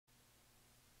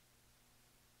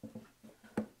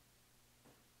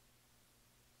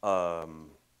I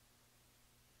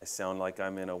sound like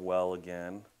I'm in a well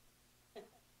again,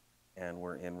 and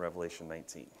we're in Revelation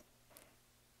 19.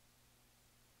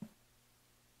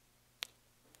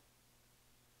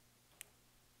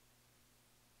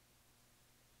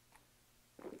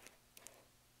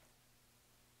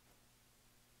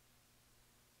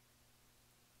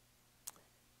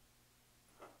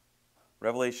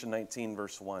 Revelation 19,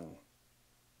 verse 1.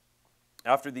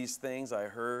 After these things I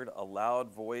heard a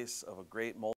loud voice of a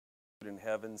great multitude in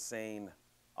heaven saying,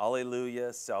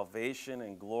 Alleluia, salvation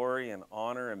and glory and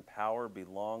honor and power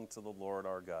belong to the Lord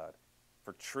our God.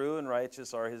 For true and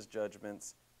righteous are his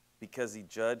judgments, because he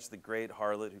judged the great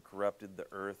harlot who corrupted the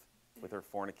earth with her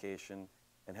fornication,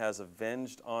 and has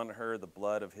avenged on her the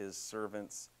blood of his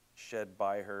servants shed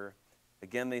by her.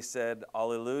 Again they said,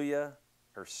 Alleluia,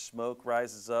 her smoke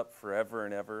rises up forever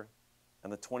and ever.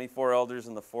 And the 24 elders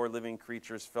and the 4 living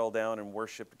creatures fell down and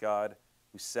worshipped God,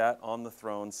 who sat on the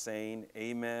throne, saying,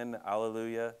 Amen,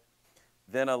 Alleluia.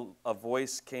 Then a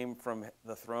voice came from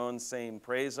the throne saying,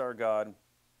 Praise our God,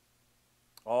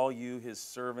 all you his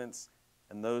servants,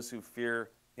 and those who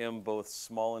fear him, both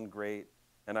small and great.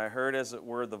 And I heard, as it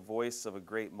were, the voice of a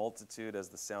great multitude, as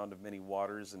the sound of many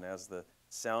waters, and as the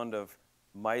sound of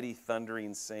mighty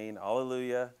thundering, saying,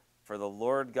 Alleluia, for the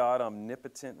Lord God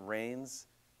omnipotent reigns.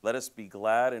 Let us be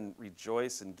glad and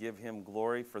rejoice and give him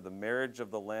glory, for the marriage of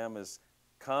the Lamb is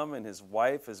come, and his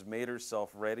wife has made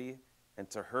herself ready. And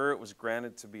to her it was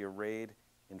granted to be arrayed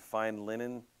in fine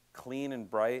linen, clean and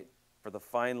bright, for the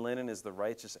fine linen is the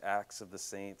righteous acts of the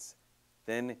saints.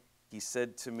 Then he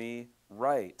said to me,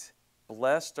 Write,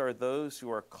 blessed are those who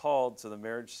are called to the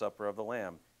marriage supper of the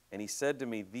Lamb. And he said to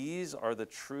me, These are the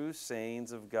true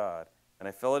sayings of God. And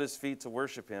I fell at his feet to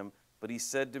worship him. But he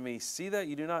said to me, See that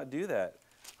you do not do that.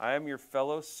 I am your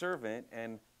fellow servant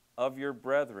and of your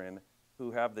brethren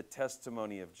who have the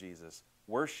testimony of Jesus.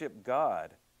 Worship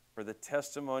God, for the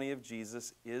testimony of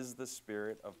Jesus is the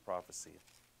spirit of prophecy.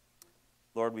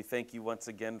 Lord, we thank you once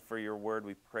again for your word.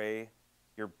 We pray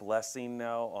your blessing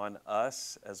now on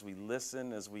us as we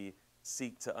listen, as we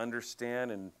seek to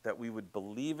understand, and that we would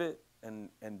believe it and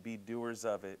be doers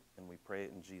of it. And we pray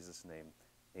it in Jesus' name.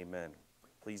 Amen.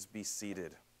 Please be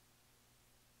seated.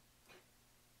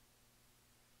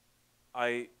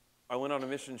 I went on a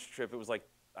missions trip. It was like,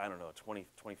 20,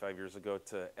 25 years ago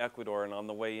to Ecuador. And on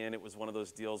the way in, it was one of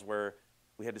those deals where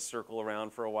we had to circle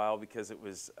around for a while because it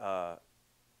was,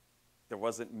 there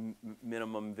wasn't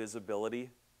minimum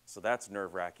visibility. So that's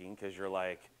nerve-wracking because you're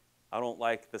like, I don't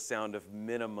like the sound of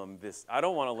minimum. I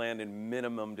don't want to land in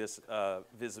minimum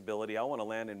visibility. I want to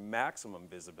land in maximum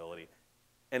visibility.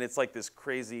 And it's like this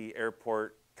crazy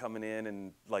airport coming in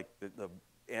and like the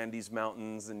Andes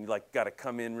Mountains, and you like got to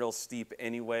come in real steep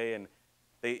anyway. And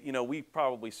they, we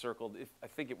probably circled, I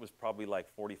think it was probably like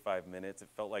 45 minutes. It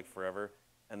felt like forever.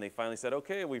 And they finally said,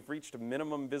 okay, we've reached a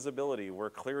minimum visibility. We're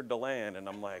cleared to land. And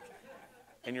I'm like,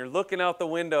 and you're looking out the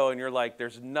window and you're like,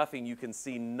 there's nothing, you can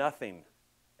see nothing.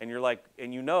 And you're like,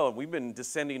 and we've been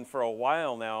descending for a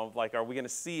while now. Like, are we going to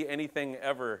see anything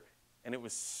ever? And it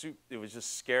was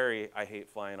just scary. I hate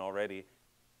flying already.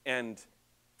 And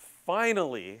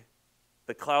finally,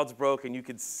 the clouds broke and you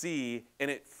could see,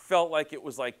 and it felt like it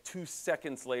was like 2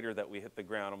 seconds later that we hit the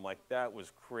ground. I'm like, that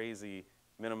was crazy,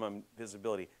 minimum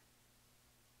visibility.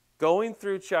 Going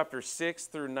through chapter 6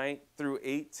 through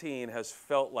 18 has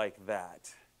felt like that.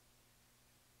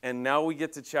 And now we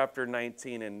get to chapter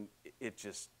 19 and it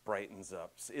just brightens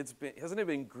up. It's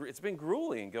been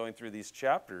grueling going through these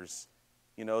chapters.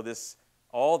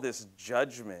 All this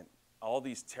judgment, all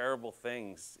these terrible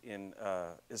things in,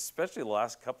 especially the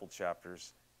last couple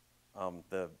chapters,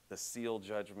 the seal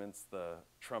judgments, the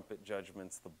trumpet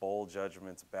judgments, the bowl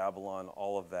judgments, Babylon,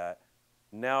 all of that.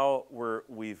 Now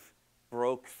we've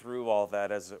broke through all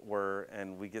that, as it were,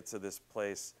 and we get to this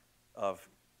place of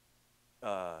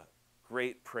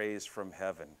great praise from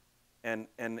heaven. And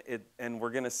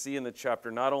we're going to see in the chapter,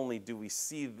 not only do we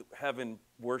see heaven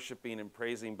worshiping and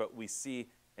praising, but we see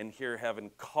and hear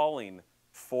heaven calling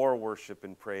for worship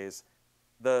and praise.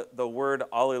 The word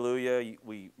Alleluia,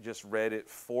 we just read it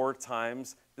 4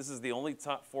 times. This is the only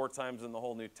 4 times in the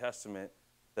whole New Testament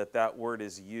that word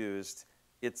is used.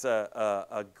 It's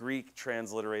a Greek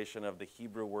transliteration of the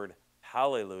Hebrew word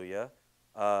hallelujah,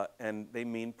 and they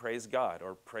mean praise God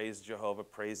or praise Jehovah,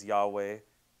 praise Yahweh.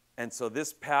 And so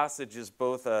this passage is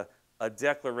both a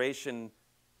declaration,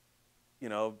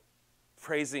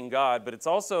 praising God, but it's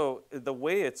also, the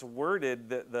way it's worded,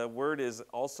 the word is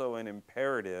also an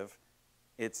imperative.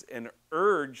 It's an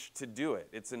urge to do it.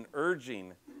 It's an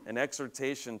urging, an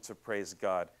exhortation to praise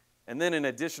God. And then in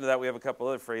addition to that, we have a couple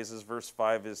other phrases. Verse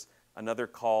 5 is another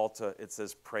call to, it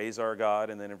says, praise our God.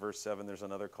 And then in verse 7, there's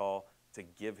another call to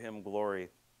give him glory.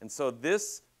 And so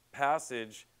this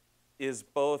passage is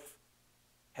both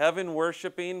heaven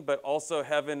worshiping, but also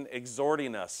heaven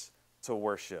exhorting us to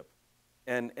worship.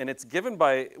 And it's given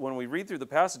by, when we read through the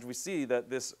passage, we see that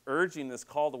this urging, this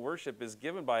call to worship is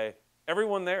given by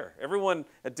everyone there. Everyone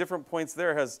at different points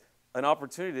there has an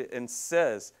opportunity and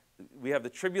says, we have the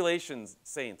tribulation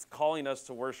saints calling us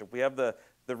to worship. We have the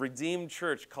redeemed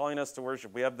church calling us to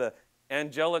worship. We have the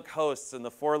angelic hosts and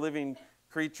the four living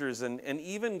creatures. And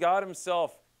even God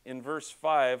himself in verse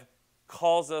 5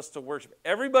 calls us to worship.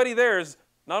 Everybody there is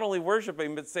not only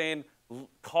worshiping, but saying,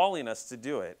 calling us to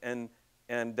do it. And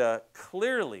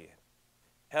clearly,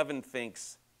 heaven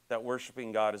thinks that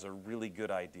worshiping God is a really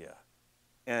good idea.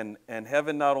 And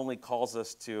heaven not only calls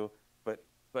us to,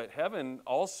 but heaven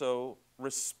also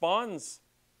responds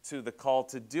to the call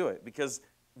to do it. Because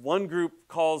one group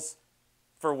calls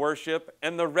for worship,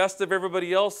 and the rest of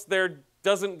everybody else there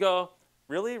doesn't go,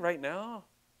 really, right now?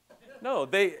 No,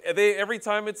 they every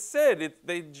time it's said,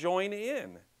 they join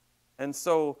in. And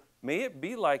so may it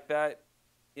be like that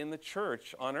in the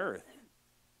church on earth.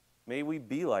 May we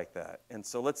be like that. And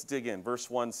so let's dig in. Verse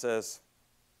 1 says,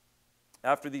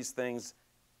 after these things,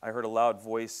 I heard a loud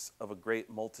voice of a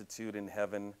great multitude in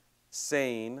heaven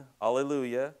saying,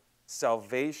 Alleluia,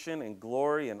 salvation and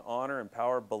glory and honor and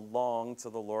power belong to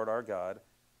the Lord our God.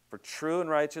 For true and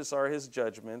righteous are his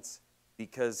judgments,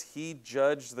 because he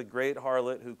judged the great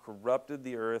harlot who corrupted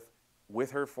the earth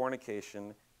with her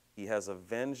fornication. He has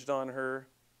avenged on her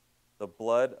the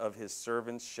blood of his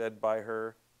servants shed by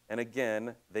her. And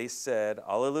again, they said,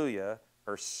 Alleluia,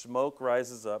 her smoke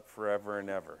rises up forever and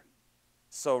ever.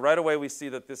 So right away we see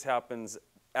that this happens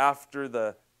after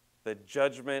the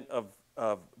judgment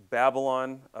of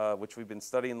Babylon, which we've been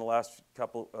studying the last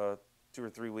 2 or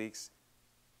 3 weeks.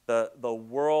 The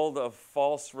world of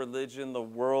false religion, the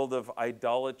world of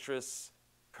idolatrous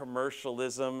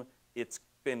commercialism, it's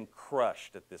been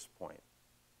crushed at this point.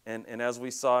 And as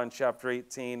we saw in chapter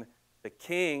 18, the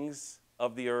kings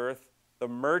of the earth, the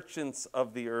merchants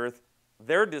of the earth,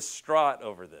 they're distraught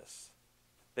over this.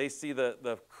 They see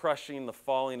the crushing, the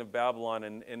falling of Babylon,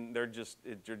 and they're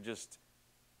just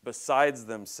besides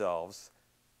themselves.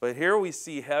 But here we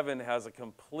see heaven has a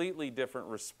completely different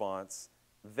response.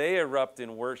 They erupt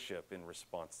in worship in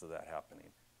response to that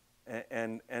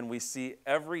happening. And we see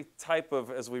every type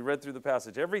of, as we read through the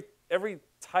passage, every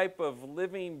type of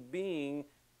living being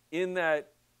in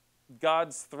that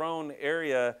God's throne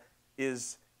area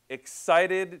is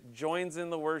excited, joins in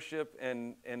the worship,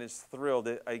 and is thrilled.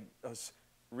 I was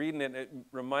reading it, and it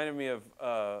reminded me of,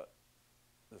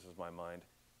 this is my mind,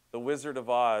 The Wizard of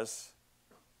Oz,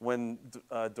 when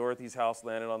Dorothy's house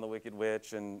landed on the Wicked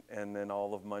Witch, and then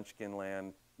all of Munchkin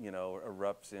Land,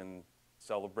 erupts in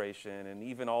celebration, and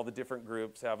even all the different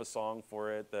groups have a song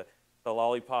for it. The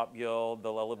Lollipop Guild,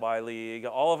 the Lullaby League,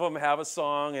 all of them have a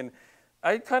song, and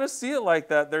I kind of see it like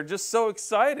that. They're just so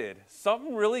excited.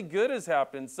 Something really good has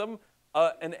happened.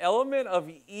 An element of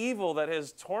evil that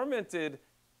has tormented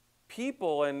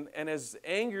people and has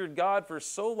angered God for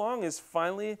so long is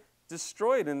finally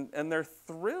destroyed, and they're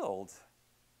thrilled.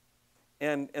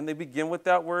 And they begin with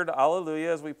that word,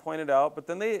 Alleluia, as we pointed out, but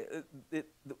then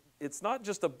it's not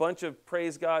just a bunch of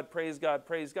praise God, praise God,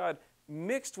 praise God.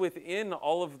 Mixed within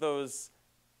all of those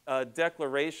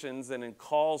declarations and in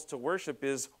calls to worship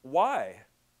is why?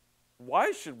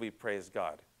 Why should we praise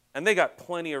God? And they got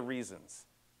plenty of reasons.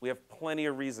 We have plenty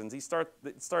of reasons.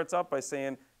 It starts out by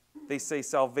saying, they say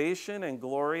salvation and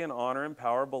glory and honor and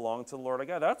power belong to the Lord our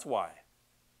God. That's why.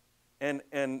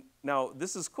 And now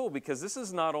this is cool because this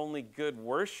is not only good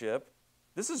worship,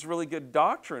 this is really good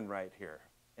doctrine right here.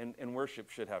 And worship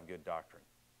should have good doctrine.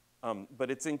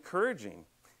 But it's encouraging.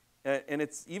 And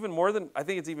it's even more than, I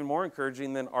think it's even more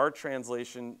encouraging than our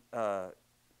translation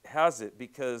has it,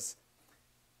 because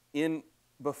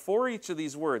before each of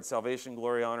these words, salvation,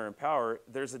 glory, honor, and power,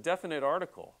 there's a definite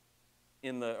article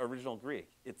in the original Greek.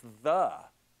 It's the,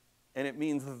 and it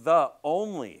means the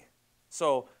only.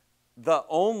 So the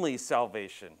only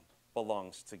salvation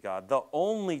belongs to God. The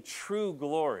only true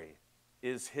glory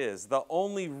is his. The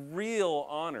only real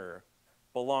honor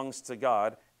belongs to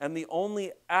God. And the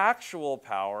only actual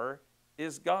power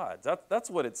is God's. That's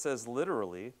what it says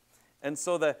literally. And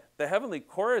so the heavenly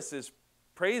chorus is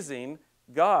praising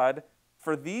God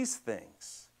for these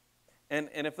things. And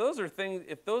if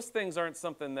those things aren't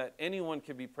something that anyone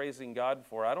could be praising God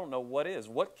for, I don't know what is.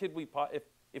 What could we,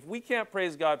 if we can't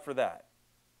praise God for that,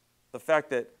 the fact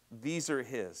that these are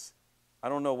his, I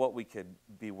don't know what we could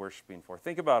be worshiping for.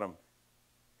 Think about them.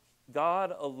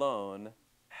 God alone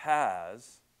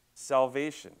has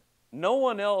salvation. No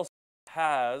one else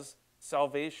has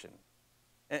salvation.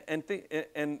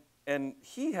 And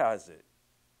he has it.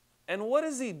 And what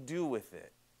does he do with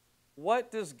it?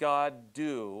 What does God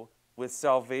do with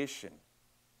salvation?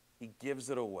 He gives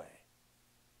it away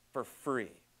for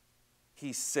free.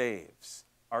 He saves.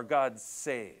 Our God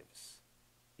saves.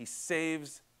 He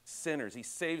saves sinners. He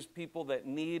saves people that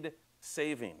need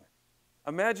saving.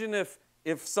 Imagine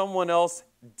if someone else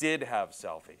did have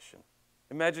salvation.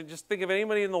 Imagine, just think of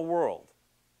anybody in the world.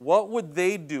 What would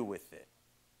they do with it?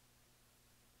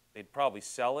 They'd probably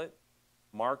sell it,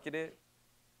 market it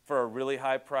for a really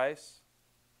high price.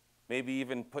 Maybe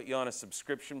even put you on a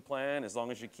subscription plan as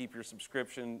long as you keep your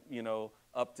subscription,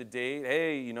 up to date.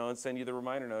 Hey, and send you the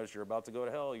reminder notice you're about to go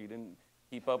to hell. You didn't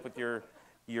keep up with your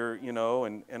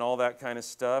and all that kind of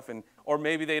stuff. Or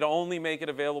maybe they'd only make it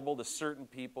available to certain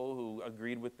people who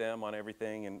agreed with them on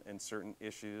everything and certain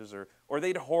issues. Or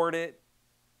they'd hoard it,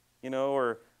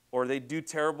 or they'd do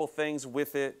terrible things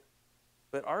with it.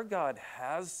 But our God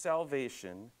has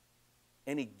salvation,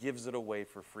 and he gives it away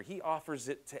for free. He offers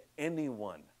it to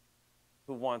anyone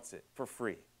who wants it for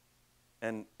free.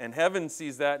 And heaven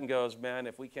sees that and goes, man,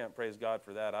 if we can't praise God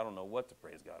for that, I don't know what to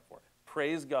praise God for.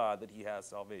 Praise God that he has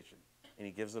salvation, and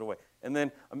he gives it away. And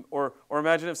then, or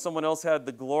imagine if someone else had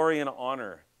the glory and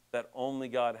honor that only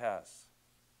God has.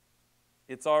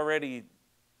 It's already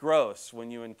gross when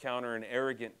you encounter an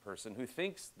arrogant person who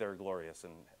thinks they're glorious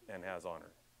and has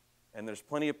honor. And there's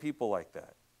plenty of people like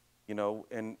that.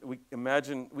 And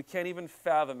we can't even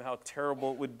fathom how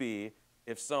terrible it would be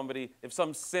if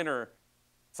some sinner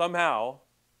somehow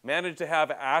managed to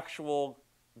have actual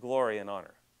glory and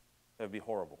honor. That would be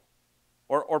horrible.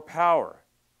 Or power.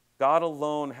 God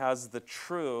alone has the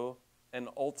true and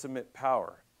ultimate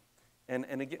power. And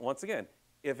again, once again,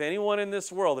 if anyone in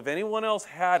this world, if anyone else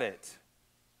had it,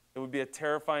 it would be a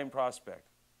terrifying prospect.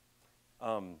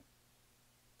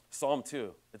 Psalm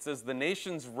 2, it says, the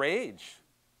nations rage.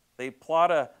 They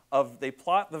plot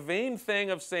the vain thing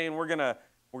of saying we're gonna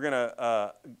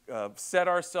set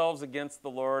ourselves against the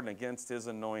Lord and against his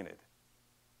anointed.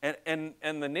 And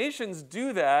the nations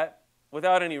do that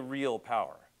without any real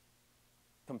power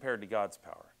compared to God's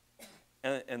power.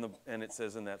 And it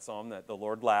says in that psalm that the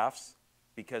Lord laughs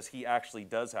because he actually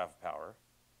does have power.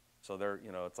 So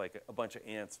it's like a bunch of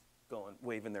ants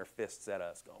waving their fists at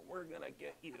us, going, we're gonna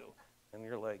get you. And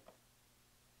you're like,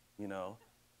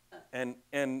 and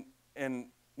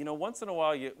once in a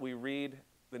while we read,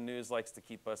 the news likes to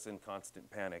keep us in constant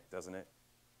panic, doesn't it?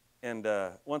 And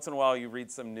once in a while you read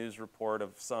some news report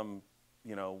of some,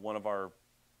 one of our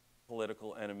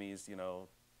political enemies,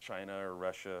 China or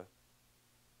Russia.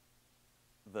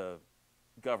 The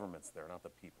government's there, not the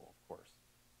people, of course,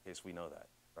 in case we know that,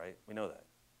 right? We know that,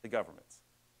 the governments.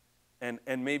 And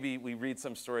maybe we read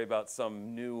some story about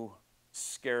some new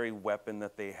scary weapon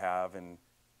that they have, and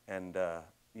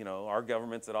our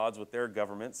government's at odds with their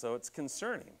government, so it's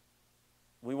concerning.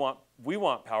 We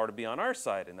want power to be on our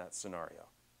side in that scenario,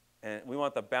 and we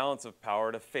want the balance of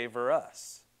power to favor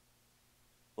us.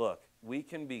 Look, we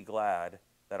can be glad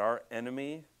that our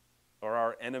enemy or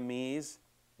our enemies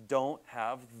don't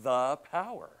have the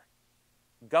power.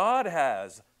 God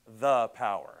has the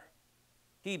power.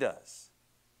 He does.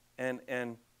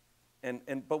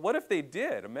 But what if they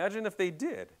did? Imagine if they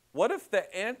did. What if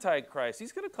the Antichrist,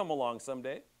 he's going to come along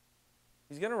someday.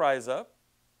 He's going to rise up.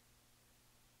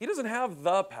 He doesn't have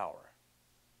the power.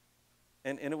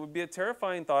 And it would be a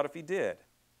terrifying thought if he did.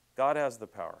 God has the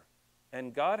power.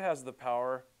 And God has the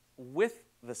power with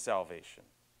the salvation,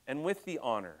 and with the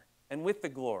honor, and with the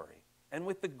glory, and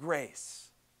with the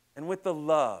grace, and with the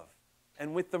love,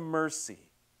 and with the mercy.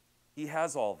 He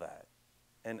has all that.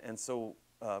 And so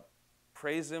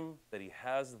praise him that he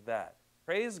has that.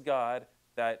 Praise God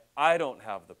that I don't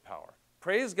have the power.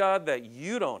 Praise God that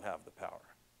you don't have the power.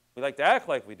 We like to act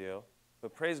like we do,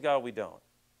 but praise God we don't.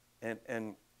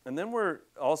 And then we're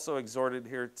also exhorted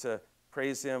here to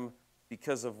praise him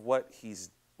because of what he's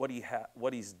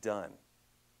done.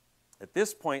 At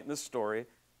this point in the story,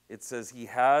 it says he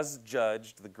has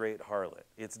judged the great harlot.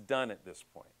 It's done at this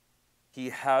point. He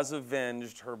has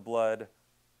avenged her blood,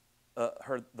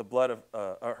 her blood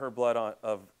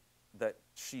that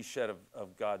she shed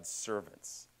of God's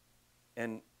servants.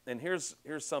 And here's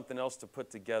something else to put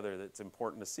together that's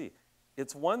important to see.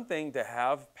 It's one thing to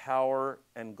have power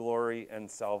and glory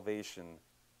and salvation,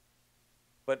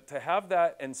 but to have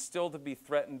that and still to be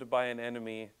threatened by an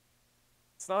enemy,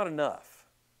 it's not enough,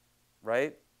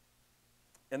 right?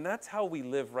 And that's how we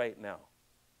live right now.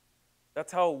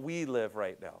 That's how we live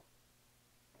right now.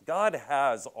 God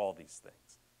has all these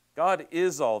things. God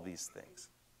is all these things.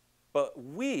 But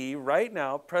we, right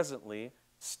now, presently,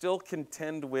 still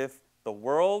contend with the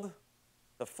world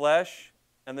the flesh,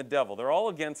 and the devil. They're all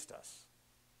against us.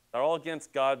 They're all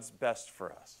against God's best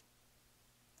for us.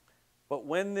 But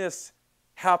when this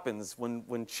happens,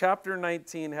 when chapter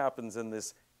 19 happens and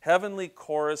this heavenly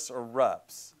chorus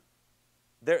erupts,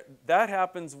 that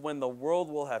happens when the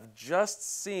world will have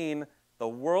just seen the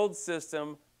world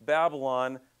system,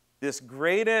 Babylon, this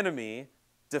great enemy,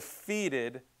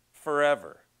 defeated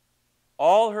forever.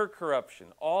 All her corruption,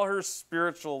 all her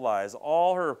spiritual lies,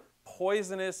 all her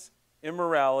poisonous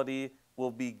immorality will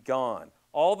be gone.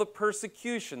 All the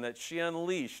persecution that she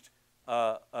unleashed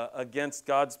against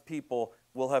God's people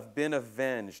will have been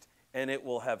avenged, and it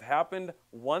will have happened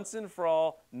once and for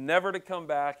all, never to come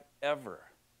back ever.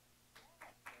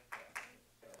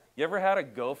 You ever had a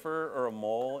gopher or a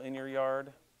mole in your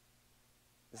yard?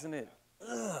 Isn't it?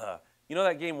 Ugh. You know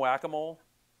that game Whack-A-Mole?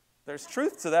 There's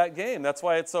truth to that game. That's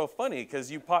why it's so funny, because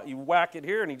you whack it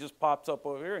here and he just pops up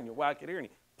over here, and you whack it here and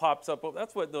he pops up over.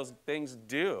 That's what those things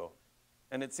do.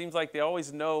 And it seems like they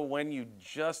always know when you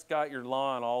just got your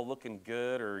lawn all looking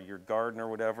good, or your garden or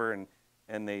whatever,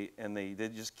 and they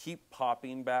just keep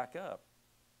popping back up.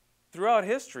 Throughout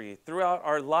history, throughout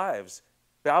our lives,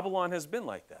 Babylon has been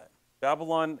like that.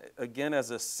 Babylon, again, as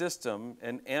a system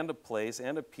and a place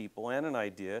and a people and an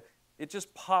idea, it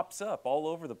just pops up all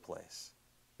over the place.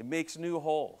 It makes new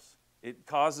holes. It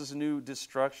causes new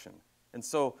destruction. And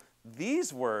so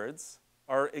these words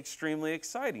are extremely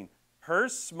exciting. Her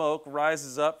smoke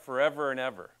rises up forever and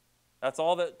ever. That's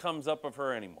all that comes up of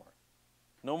her anymore.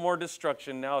 No more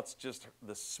destruction. Now it's just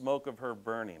the smoke of her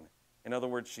burning. In other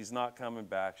words, she's not coming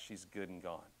back. She's good and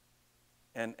gone.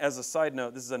 And as a side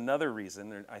note, this is another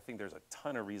reason, I think there's a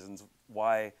ton of reasons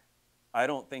why I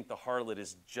don't think the harlot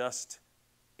is just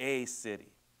a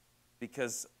city.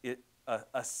 Because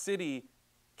a city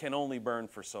can only burn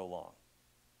for so long.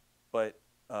 But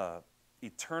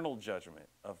eternal judgment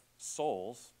of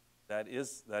souls, that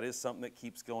is something that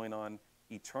keeps going on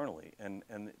eternally. And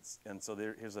so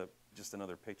here's just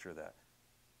another picture of that.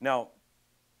 Now,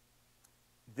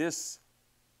 this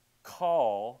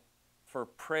call for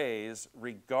praise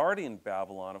regarding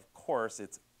Babylon, of course,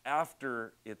 it's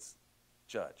after it's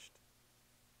judged.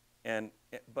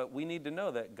 But we need to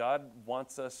know that God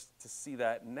wants us to see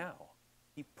that now.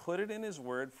 He put it in His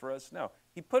Word for us now.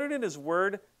 He put it in His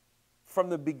Word from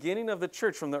the beginning of the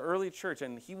church, from the early church,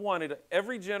 and He wanted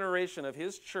every generation of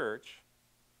His church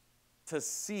to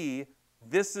see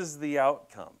this is the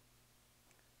outcome.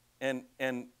 And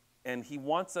He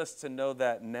wants us to know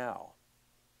that now.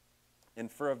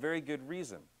 And for a very good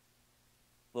reason.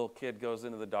 Little kid goes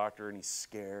into the doctor and he's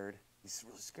scared. He's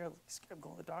really scared. He's scared of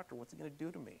going to the doctor. What's he going to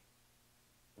do to me?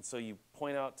 And so you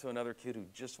point out to another kid who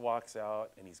just walks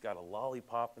out and he's got a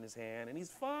lollipop in his hand and he's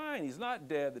fine. He's not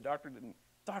dead. The doctor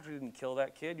didn't kill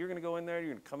that kid. You're going to go in there.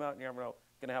 You're going to come out and you're going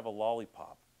to have a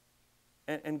lollipop.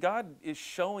 And God is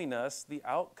showing us the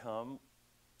outcome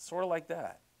sort of like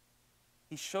that.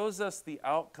 He shows us the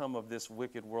outcome of this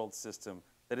wicked world system,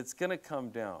 that it's going to come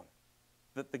down.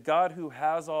 That the God who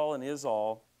has all and is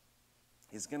all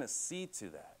is going to see to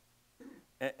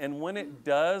that. And when it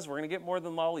does, we're going to get more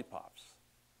than lollipops.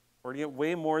 We're going to get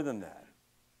way more than that.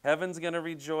 Heaven's going to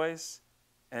rejoice,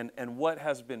 and what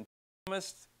has been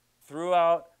promised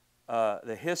throughout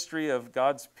the history of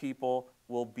God's people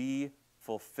will be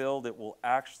fulfilled. It will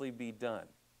actually be done.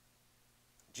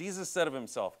 Jesus said of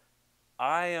Himself,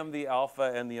 I am the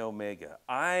Alpha and the Omega.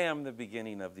 I am the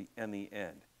beginning and the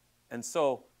end. And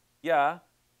so, yeah,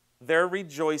 they're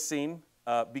rejoicing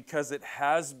because it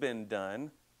has been done,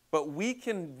 but we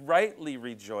can rightly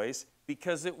rejoice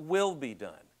because it will be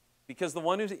done. Because the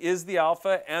one who is the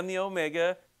Alpha and the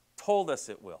Omega told us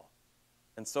it will.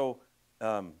 And so,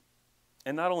 and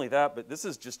not only that, but this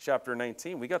is just chapter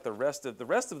 19. We got the rest of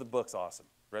the book's awesome.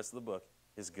 The rest of the book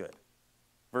is good.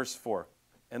 Verse 4.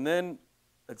 And then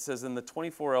it says, and the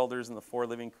 24 elders and the 4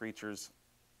 living creatures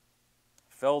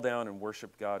fell down and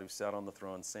worshiped God who sat on the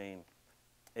throne, saying,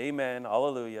 Amen,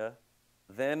 Alleluia.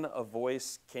 Then a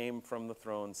voice came from the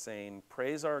throne saying,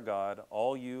 Praise our God,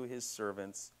 all you His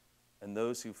servants, and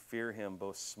those who fear Him,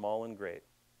 both small and great.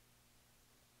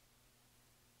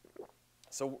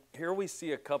 So here we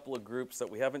see a couple of groups that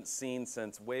we haven't seen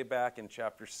since way back in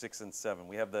chapter 6 and 7.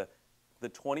 We have the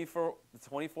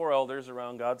 24 elders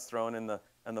around God's throne and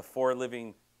the 4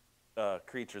 living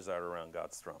creatures that are around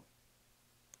God's throne.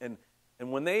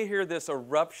 And when they hear this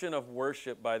eruption of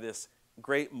worship by this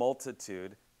great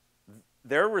multitude,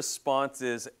 their response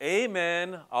is,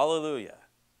 Amen, Alleluia.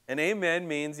 And amen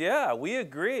means, yeah, we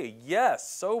agree. Yes,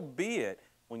 so be it.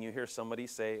 When you hear somebody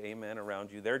say amen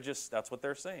around you, that's what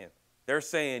they're saying. They're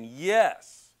saying,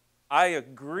 yes, I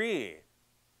agree.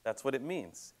 That's what it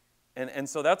means. And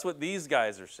so that's what these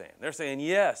guys are saying. They're saying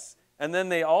yes. And then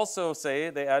they also say,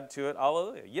 they add to it,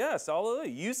 hallelujah. Yes, hallelujah.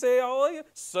 You say hallelujah?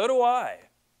 So do I.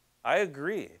 I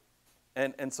agree.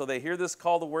 And so they hear this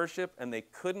call to worship, and they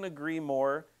couldn't agree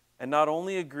more. And not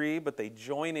only agree, but they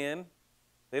join in.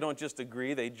 They don't just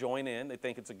agree, they join in. They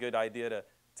think it's a good idea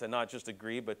to not just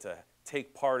agree, but to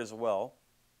take part as well.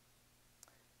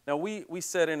 Now, we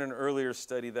said in an earlier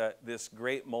study that this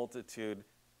great multitude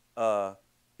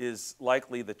is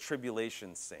likely the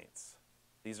tribulation saints.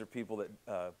 These are people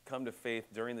that come to faith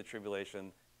during the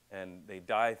tribulation, and they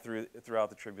die throughout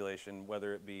the tribulation,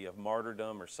 whether it be of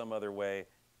martyrdom or some other way,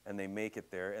 and they make it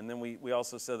there. And then we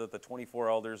also said that the 24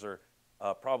 elders are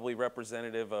probably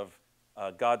representative of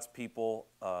God's people,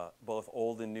 both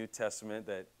Old and New Testament,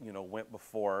 that went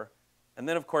before. And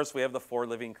then, of course, we have the four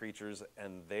living creatures,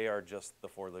 and they are just the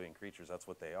four living creatures. That's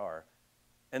what they are.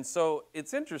 And so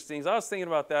it's interesting, because I was thinking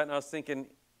about that, and I was thinking,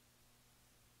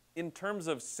 in terms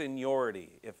of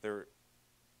seniority,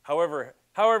 however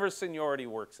seniority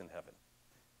works in heaven,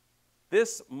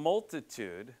 this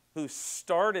multitude who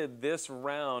started this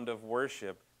round of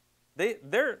worship, they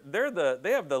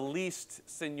have the least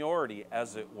seniority,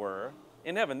 as it were,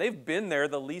 in heaven. They've been there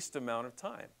the least amount of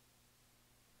time.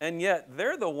 And yet,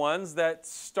 they're the ones that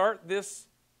start this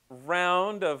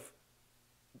round of,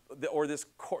 or this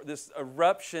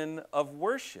eruption of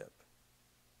worship.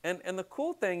 And the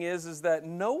cool thing is that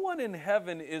no one in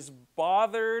heaven is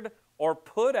bothered or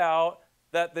put out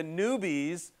that the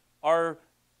newbies are,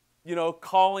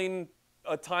 calling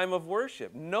a time of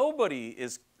worship. Nobody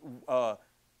is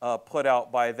put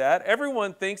out by that.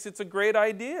 Everyone thinks it's a great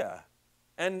idea.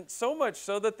 And so much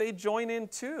so that they join in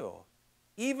too,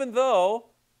 even though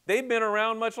they've been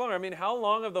around much longer. I mean, how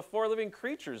long have the four living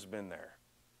creatures been there?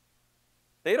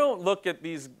 They don't look at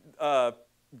these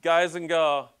guys and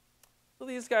go, well,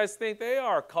 these guys think they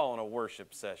are calling a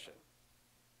worship session.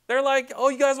 They're like, oh,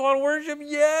 you guys want to worship?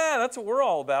 Yeah, that's what we're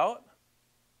all about.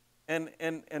 And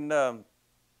then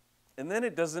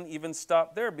it doesn't even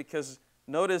stop there, because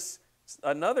notice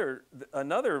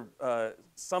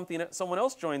something, someone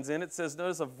else joins in. It says,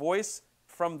 notice a voice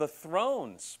from the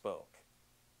throne spoke,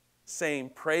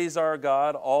 saying, praise our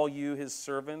God, all you his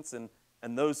servants, and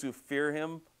those who fear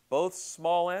him, both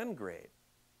small and great.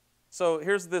 So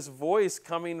here's this voice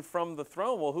coming from the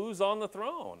throne. Well, who's on the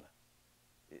throne?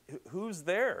 Who's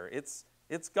there? It's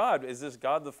God. Is this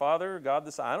God the Father, God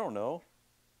the Son? I don't know.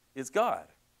 It's God.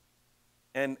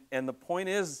 And the point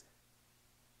is,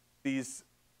 these,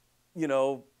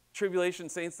 tribulation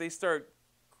saints, they start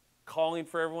calling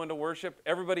for everyone to worship.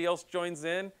 Everybody else joins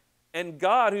in. And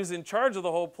God, who's in charge of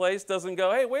the whole place, doesn't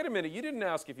go, hey, wait a minute, you didn't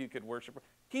ask if you could worship.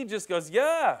 He just goes,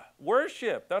 yeah,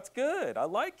 worship. That's good. I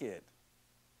like it.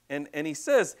 And he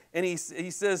says,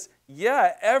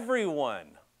 yeah,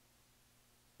 everyone.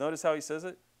 Notice how he says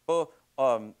it?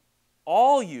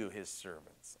 All you, his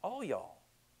servants, all y'all,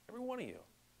 every one of you.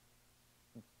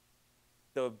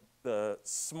 The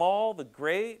small, the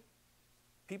great,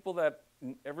 people that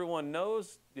everyone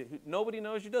knows, nobody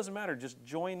knows you, doesn't matter. Just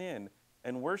join in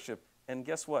and worship. And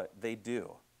guess what? They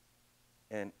do.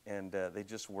 And they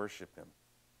just worship him.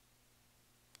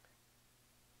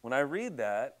 When I read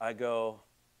that, I go,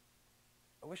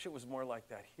 I wish it was more like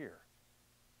that here,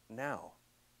 now.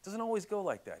 It doesn't always go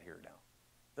like that here now,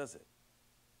 does it?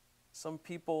 Some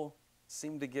people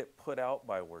seem to get put out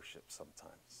by worship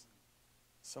sometimes.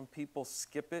 Some people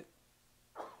skip it.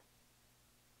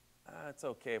 It's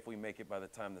okay if we make it by the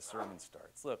time the sermon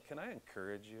starts. Look, can I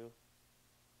encourage you?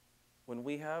 When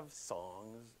we have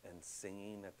songs and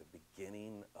singing at the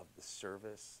beginning of the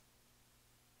service,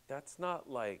 that's not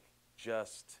like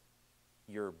just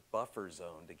your buffer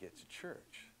zone to get to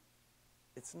church.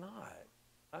 It's not.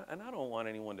 And I don't want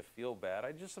anyone to feel bad.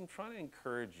 I'm trying to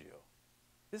encourage you.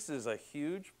 This is a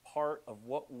huge part of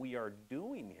what we are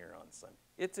doing here on Sunday.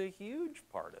 It's a huge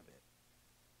part of it.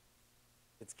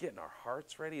 It's getting our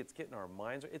hearts ready. It's getting our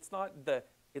minds ready. It's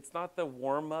not the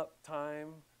warm-up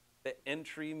time, the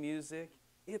entry music.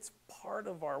 It's part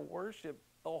of our worship,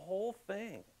 the whole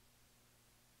thing.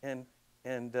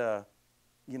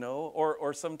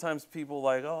 Or sometimes people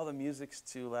like, oh, the music's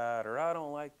too loud, or I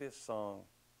don't like this song.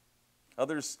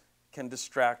 Others can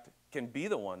be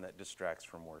the one that distracts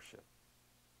from worship.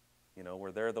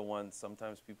 Where they're the ones,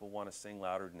 sometimes people want to sing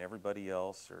louder than everybody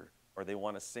else, or they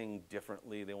want to sing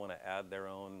differently. They want to add their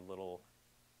own little,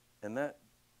 and that,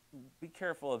 be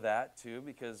careful of that too,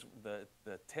 because the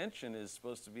attention is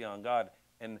supposed to be on God.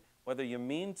 And whether you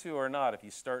mean to or not, if you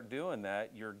start doing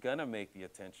that, you're going to make the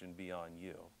attention be on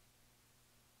you.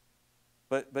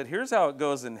 But here's how it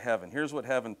goes in heaven. Here's what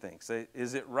heaven thinks.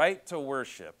 Is it right to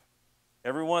worship?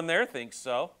 Everyone there thinks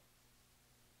so.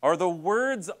 Are the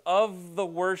words of the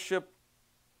worship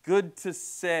good to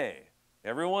say?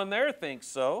 Everyone there thinks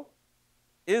so.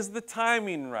 Is the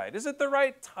timing right? Is it the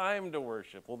right time to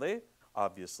worship? Well, they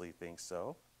obviously think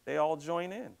so. They all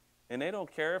join in. And they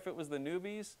don't care if it was the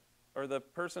newbies or the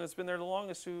person that's been there the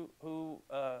longest who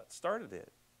started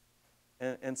it.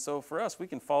 And so for us, we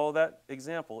can follow that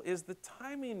example. Is the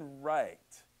timing right?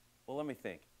 Well, let me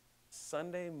think.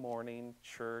 Sunday morning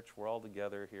church, we're all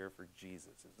together here for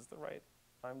Jesus. Is this the right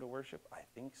time to worship? I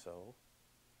think so.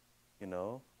 You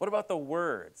know? What about the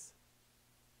words?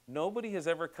 Nobody has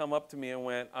ever come up to me and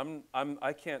went,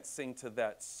 I can't sing to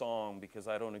that song because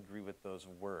I don't agree with those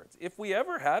words. If we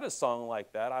ever had a song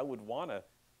like that, I would want to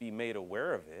be made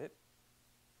aware of it.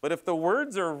 But if the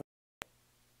words are,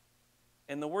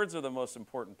 and the words are the most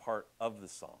important part of the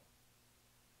song,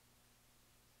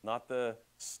 not the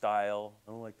style.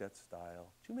 I don't like that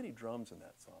style. Too many drums in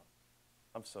that song.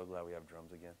 I'm so glad we have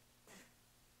drums again.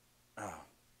 Oh.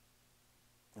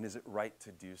 And is it right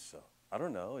to do so? I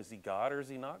don't know. Is he God or is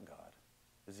he not God?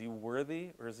 Is he worthy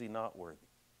or is he not worthy?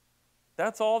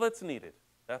 That's all that's needed.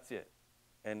 That's it.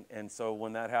 And so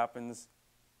when that happens,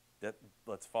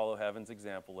 let's follow heaven's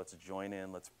example. Let's join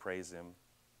in. Let's praise him.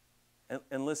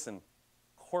 And listen,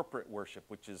 corporate worship,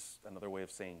 which is another way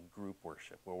of saying group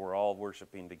worship, where we're all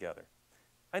worshiping together.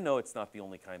 I know it's not the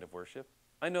only kind of worship.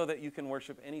 I know that you can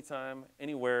worship anytime,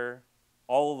 anywhere,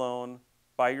 all alone,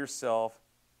 by yourself.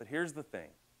 But here's the thing.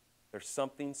 There's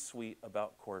something sweet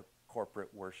about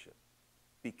corporate worship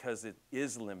because it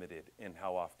is limited in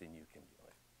how often you can do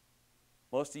it.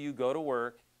 Most of you go to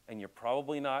work and you're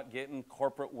probably not getting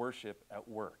corporate worship at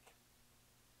work.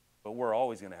 But we're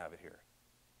always going to have it here.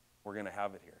 We're going to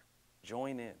have it here.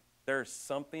 Join in. There's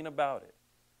something about it.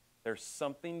 There's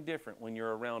something different when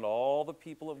you're around all the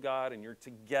people of God and you're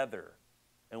together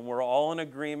and we're all in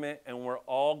agreement and we're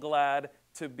all glad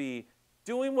to be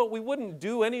doing what we wouldn't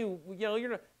do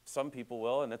some people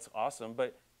will, and it's awesome,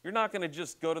 but you're not going to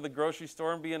just go to the grocery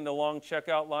store and be in the long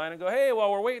checkout line and go, hey,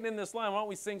 while we're waiting in this line, why don't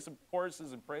we sing some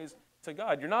choruses and praise to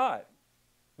God? You're not.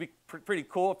 It'd be pretty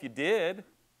cool if you did,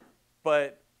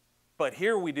 but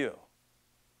here we do.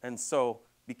 And so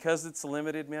because it's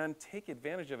limited, man, take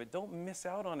advantage of it. Don't miss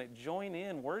out on it. Join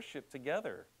in, worship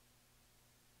together.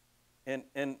 And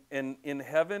in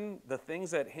heaven, the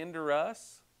things that hinder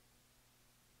us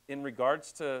in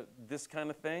regards to this kind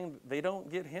of thing, they don't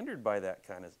get hindered by that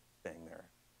kind of thing there.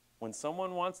 When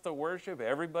someone wants to worship,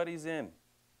 everybody's in.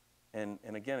 And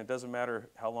again, it doesn't matter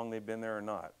how long they've been there or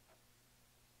not.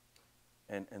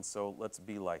 And so let's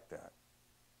be like that.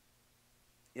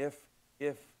 If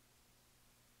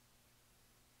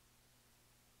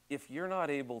you're not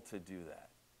able to do that,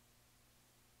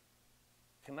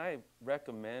 can I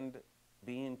recommend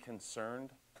being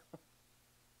concerned?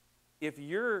 If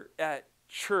you're at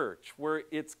church where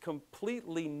it's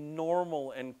completely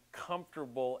normal and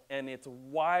comfortable and it's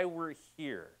why we're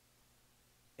here,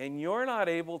 and you're not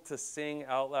able to sing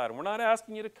out loud, and we're not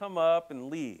asking you to come up and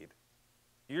lead,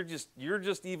 you're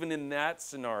just even in that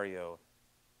scenario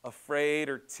afraid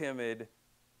or timid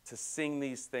to sing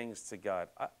these things to God,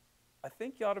 I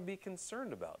think you ought to be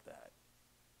concerned about that.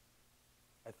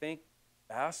 I think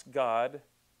ask God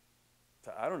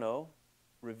to,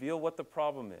 reveal what the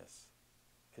problem is.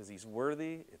 Because he's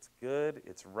worthy, it's good,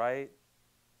 it's right,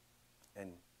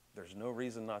 and there's no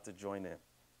reason not to join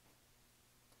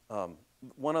in.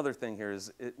 One other thing here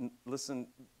is, listen,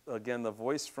 again, the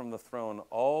voice from the throne,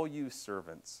 all you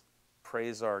servants,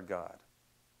 praise our God.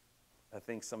 I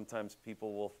think sometimes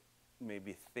people will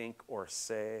maybe think or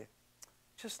say,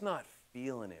 just not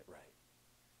feeling it right.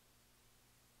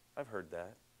 I've heard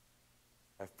that.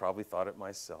 I've probably thought it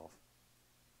myself.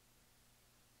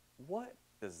 What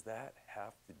does that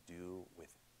have to do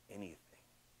with anything?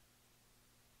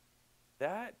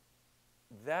 That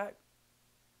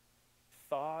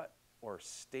thought or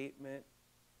statement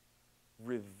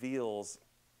reveals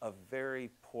a very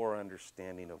poor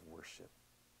understanding of worship.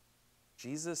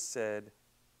 Jesus said,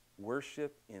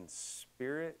 worship in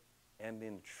spirit and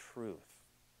in truth.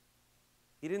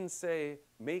 He didn't say,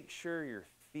 make sure you're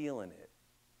feeling it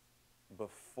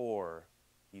before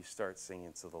you start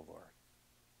singing to the Lord.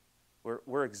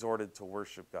 We're exhorted to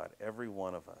worship God, every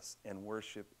one of us, and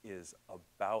worship is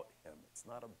about him. It's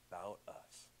not about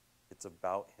us. It's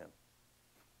about him.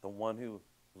 The one who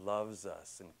loves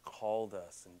us and called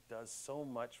us and does so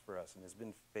much for us and has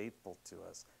been faithful to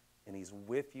us. And he's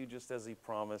with you just as he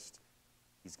promised.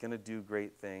 He's going to do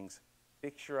great things.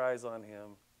 Fix your eyes on him.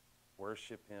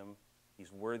 Worship him.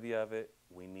 He's worthy of it.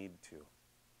 We need to.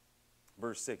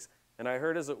 Verse 6, and I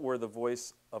heard as it were the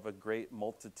voice of a great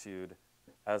multitude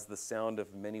as the sound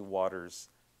of many waters,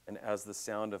 and as the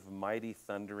sound of mighty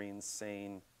thunderings,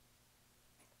 saying,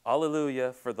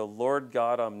 Alleluia, for the Lord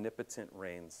God omnipotent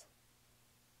reigns.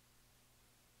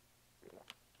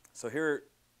 So here,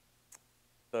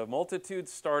 the multitude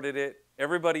started it.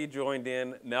 Everybody joined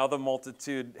in. Now the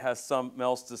multitude has something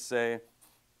else to say.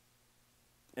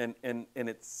 And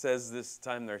it says this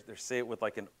time, they say it with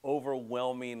like an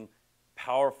overwhelming,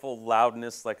 powerful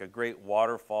loudness, like a great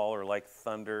waterfall or like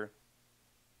thunder.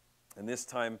 And this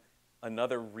time,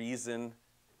 another reason,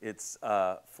 it's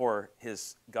for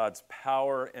God's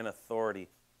power and authority.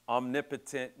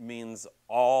 Omnipotent means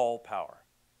all power.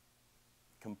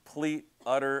 Complete,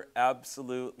 utter,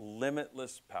 absolute,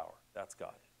 limitless power. That's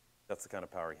God. That's the kind of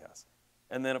power he has.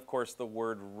 And then, of course, the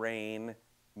word reign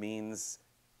means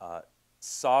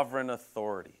sovereign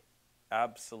authority,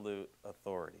 absolute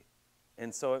authority.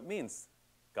 And so it means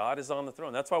God is on the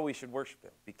throne. That's why we should worship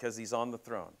him, because he's on the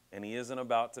throne, and he isn't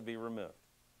about to be removed.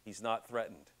 He's not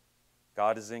threatened.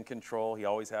 God is in control. He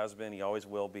always has been. He always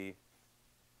will be.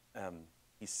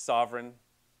 He's sovereign.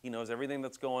 He knows everything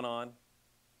that's going on.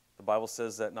 The Bible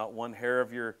says that not one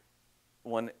of your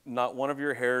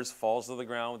hairs falls to the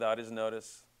ground without his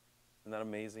notice. Isn't that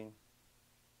amazing?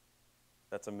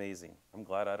 That's amazing. I'm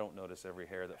glad I don't notice every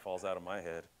hair that falls out of my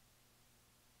head.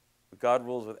 But God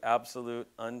rules with absolute,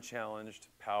 unchallenged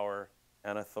power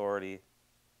and authority.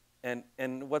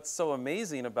 And what's so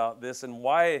amazing about this, and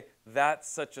why that's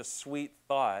such a sweet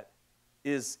thought,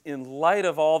 is in light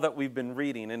of all that we've been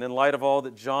reading, and in light of all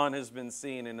that John has been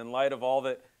seeing, and in light of all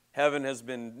that heaven has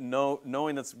been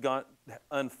knowing that's gone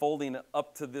unfolding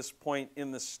up to this point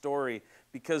in the story,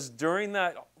 because during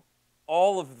that,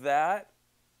 all of that,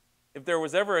 if there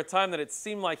was ever a time that it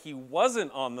seemed like he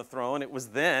wasn't on the throne, it was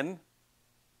then.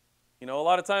 You know, a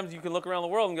lot of times you can look around the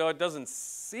world and go, it doesn't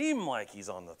seem like he's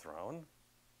on the throne.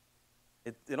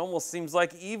 It almost seems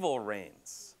like evil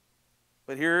reigns.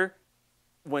 But here,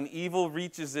 when evil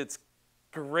reaches its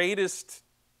greatest,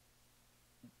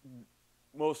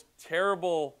 most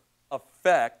terrible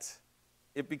effect,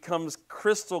 it becomes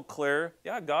crystal clear,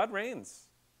 yeah, God reigns.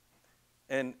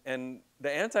 And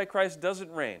the Antichrist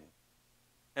doesn't reign.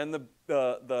 And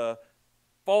the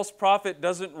false prophet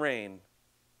doesn't reign.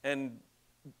 And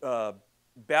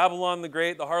Babylon the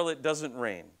Great, the harlot, doesn't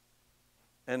reign.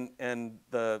 And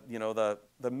the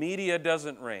media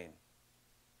doesn't reign.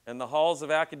 And the halls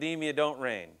of academia don't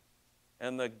reign.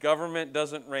 And the government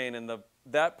doesn't reign. And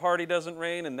that party doesn't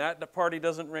reign. And that party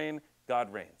doesn't reign.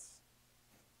 God reigns.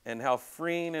 And how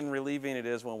freeing and relieving it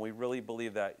is when we really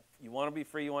believe that. You want to be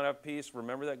free, you want to have peace,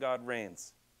 remember that God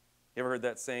reigns. You ever heard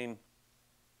that saying,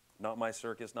 not my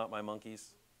circus, not my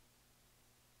monkeys?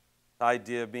 The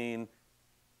idea being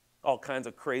all kinds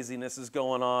of craziness is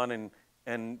going on,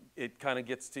 and it kind of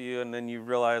gets to you, and then you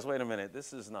realize, wait a minute,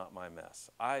 this is not my mess.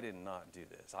 I did not do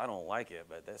this. I don't like it,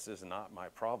 but this is not my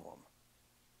problem.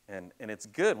 And it's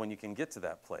good when you can get to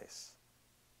that place.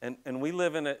 And we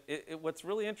live in what's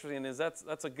really interesting is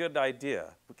that's a good idea,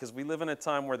 because we live in a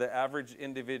time where the average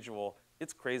individual,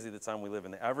 it's crazy the time we live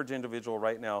in. The average individual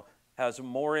right now has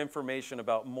more information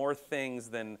about more things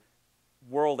than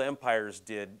world empires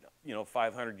did,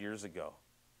 500 years ago.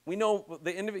 We know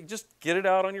the individual, just get it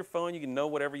out on your phone, you can know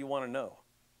whatever you want to know.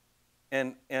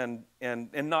 And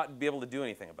not be able to do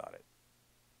anything about it.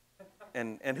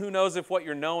 And who knows if what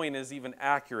you're knowing is even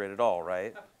accurate at all,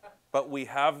 right? But we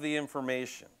have the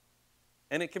information.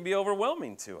 And it can be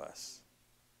overwhelming to us.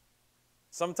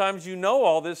 Sometimes you know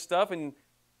all this stuff, and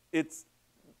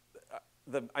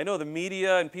I know the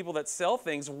media and people that sell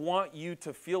things want you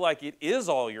to feel like it is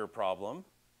all your problem,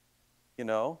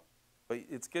 But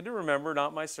it's good to remember,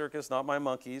 not my circus, not my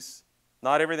monkeys.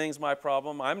 Not everything's my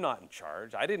problem. I'm not in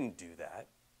charge. I didn't do that.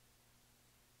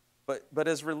 But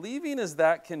as relieving as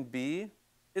that can be,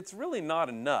 it's really not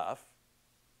enough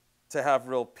to have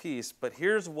real peace. But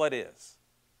here's what is.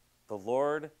 The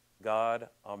Lord God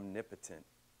omnipotent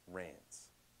reigns.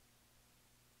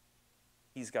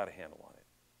 He's got a handle on it.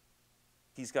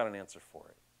 He's got an answer for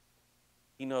it.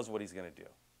 He knows what he's going to do.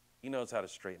 He knows how to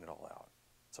straighten it all out.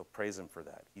 So praise him for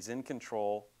that. He's in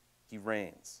control. He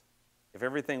reigns. If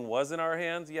everything was in our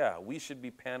hands, yeah, we should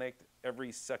be panicked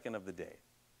every second of the day.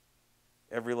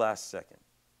 Every last second.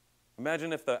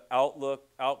 Imagine if the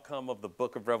outcome of the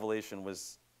book of Revelation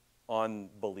was on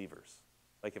believers.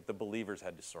 Like if the believers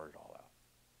had to sort it all out.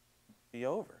 It'd be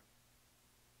over.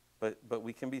 But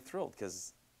we can be thrilled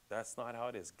because that's not how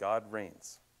it is. God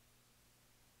reigns.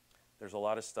 There's a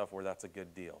lot of stuff where that's a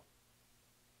good deal.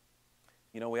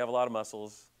 We have a lot of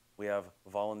muscles. We have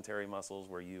voluntary muscles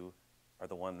where you are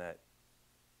the one that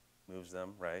moves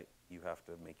them, right? You have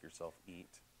to make yourself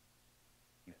eat.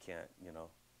 You can't,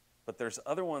 But there's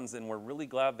other ones, and we're really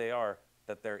glad they are,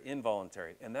 that they're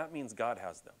involuntary, and that means God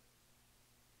has them.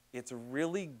 It's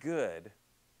really good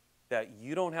that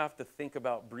you don't have to think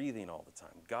about breathing all the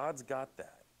time. God's got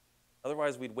that.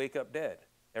 Otherwise, we'd wake up dead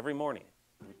every morning.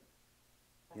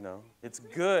 You know, it's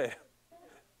good.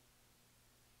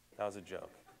 That was a joke.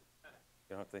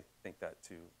 You don't have to think that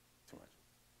too much.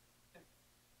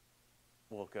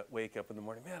 Wake up in the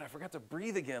morning. Man, I forgot to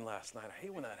breathe again last night. I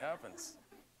hate when that happens.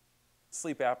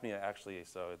 Sleep apnea, actually.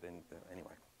 So then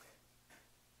anyway.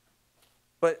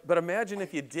 But imagine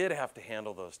if you did have to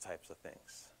handle those types of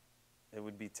things. It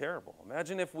would be terrible.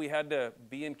 Imagine if we had to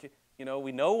be in,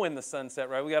 we know when the sun set,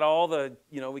 right? We got all the,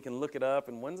 we can look it up.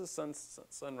 And when's the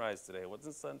sunrise today? What's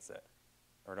the sunset?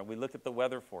 Or we look at the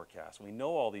weather forecast. We know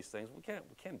all these things. We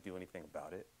can't do anything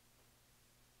about it.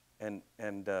 And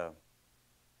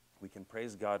we can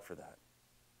praise God for that.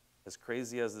 As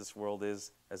crazy as this world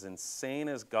is, as insane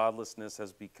as godlessness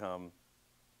has become,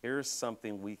 here's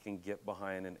something we can get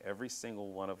behind, and every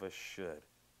single one of us should.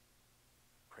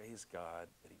 Praise God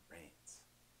that He reigns.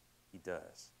 He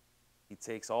does. He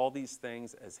takes all these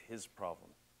things as His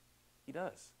problem. He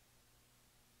does.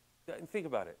 And think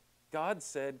about it. God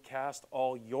said, cast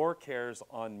all your cares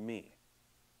on me.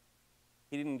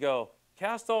 He didn't go,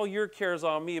 cast all your cares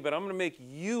on me, but I'm going to make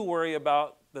you worry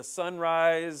about the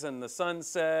sunrise and the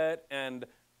sunset and,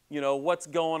 what's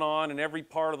going on in every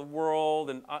part of the world.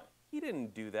 And He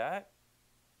didn't do that.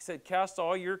 He said, cast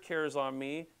all your cares on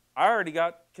me. I already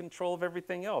got control of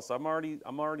everything else. I'm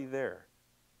already there.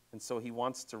 And so He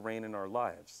wants to reign in our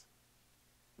lives.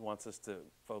 He wants us to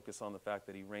focus on the fact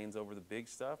that He reigns over the big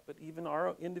stuff, but even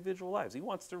our individual lives. He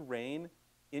wants to reign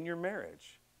in your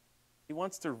marriage. He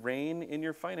wants to reign in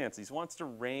your finances. He wants to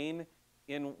reign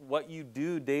in what you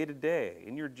do day to day,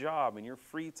 in your job, in your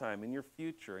free time, in your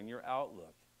future, in your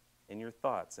outlook, in your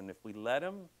thoughts. And if we let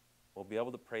Him, we'll be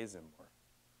able to praise Him more.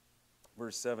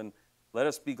 Verse 7, let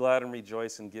us be glad and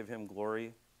rejoice and give Him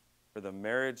glory, for the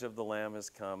marriage of the Lamb has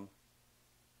come,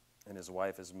 and His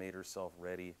wife has made herself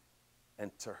ready.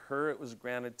 And to her it was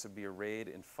granted to be arrayed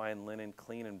in fine linen,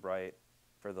 clean and bright,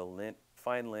 for the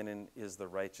fine linen is the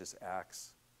righteous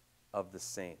acts of the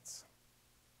saints.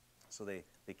 So they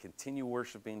continue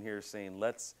worshiping here, saying,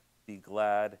 let's be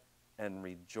glad and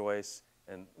rejoice.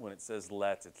 And when it says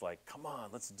let's, it's like, come on,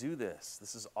 let's do this.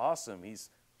 This is awesome. He's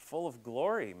full of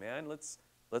glory, man.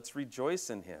 Let's rejoice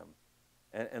in Him.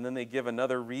 And then they give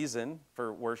another reason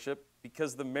for worship,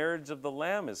 because the marriage of the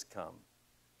Lamb has come.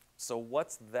 So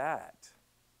what's that?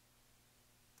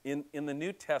 In the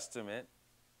New Testament,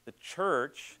 the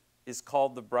church is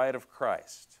called the bride of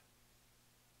Christ.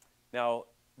 Now,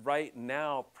 right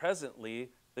now, presently,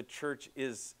 the church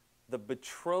is the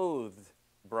betrothed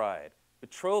bride.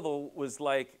 Betrothal was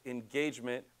like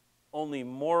engagement, only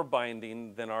more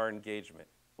binding than our engagement.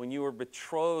 When you were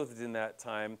betrothed in that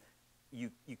time,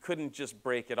 you couldn't just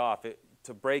break it off.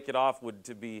 To break it off would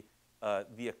to be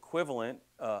the equivalent,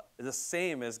 the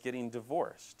same as getting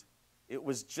divorced. It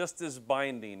was just as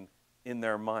binding in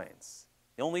their minds.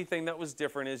 The only thing that was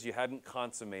different is you hadn't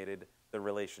consummated the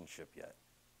relationship yet.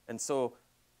 And so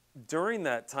during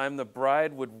that time, the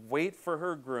bride would wait for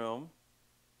her groom,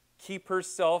 keep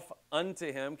herself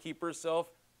unto him, keep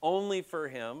herself only for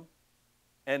him,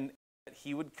 and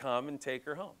he would come and take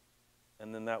her home.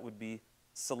 And then that would be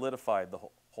solidified, the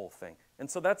whole thing. And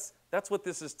so that's what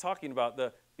this is talking about,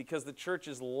 because the church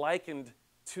is likened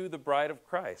to the bride of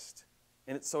Christ.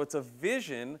 And so it's a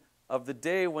vision of the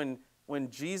day when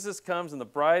Jesus comes and the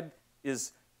bride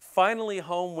is finally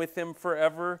home with Him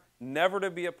forever, never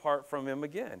to be apart from Him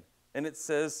again. And it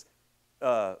says,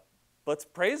 let's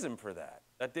praise Him for that.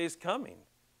 That day's coming.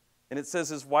 And it says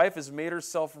His wife has made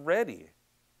herself ready. It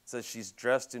says she's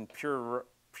dressed in pure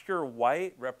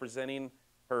white, representing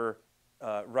her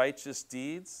righteous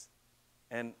deeds.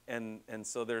 And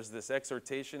so there's this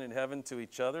exhortation in heaven to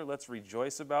each other. Let's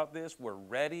rejoice about this. We're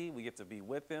ready. We get to be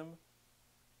with Him.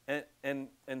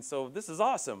 And so this is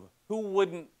awesome. Who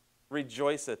wouldn't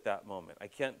rejoice at that moment? I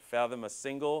can't fathom a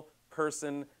single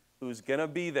person who's going to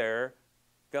be there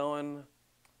going,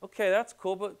 okay, that's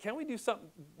cool, but can we do something?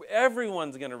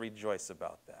 Everyone's going to rejoice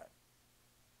about that.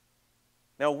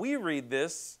 Now, we read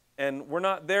this, and we're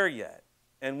not there yet.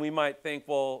 And we might think,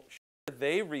 well, sure,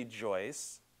 they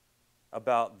rejoice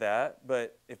about that,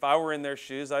 but if I were in their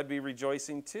shoes, I'd be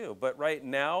rejoicing too. But right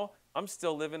now, I'm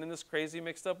still living in this crazy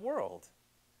mixed up world.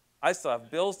 I still have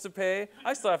bills to pay.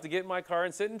 I still have to get in my car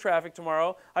and sit in traffic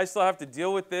tomorrow. I still have to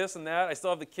deal with this and that. I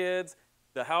still have the kids.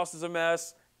 The house is a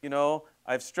mess. I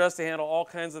have stress to handle, all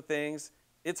kinds of things.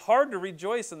 It's hard to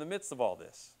rejoice in the midst of all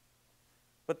this.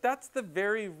 But that's the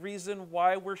very reason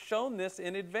why we're shown this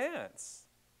in advance.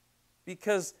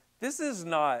 Because this is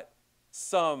not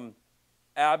some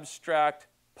abstract,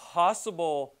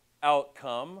 possible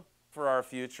outcome for our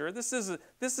future. This is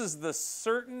the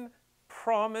certain,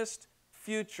 promised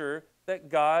future that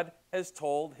God has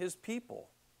told his people.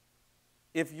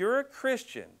 If you're a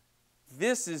Christian,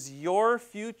 this is your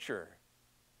future.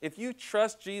 If you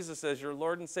trust Jesus as your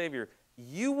Lord and Savior,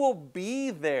 you will be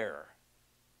there.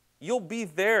 You'll be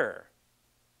there.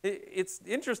 It's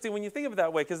interesting when you think of it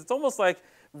that way, because it's almost like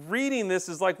reading this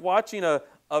is like watching a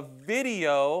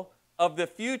video of the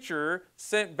future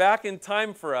sent back in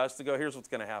time for us to go, here's what's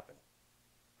going to happen.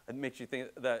 It makes you think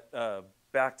that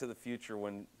Back to the Future,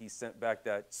 when he sent back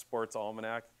that sports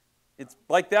almanac, it's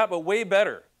like that, but way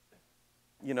better.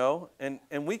 You know, and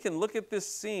we can look at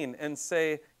this scene and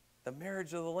say, the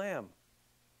marriage of the Lamb,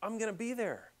 I'm going to be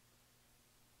there.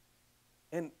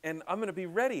 And I'm going to be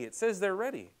ready. It says they're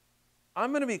ready.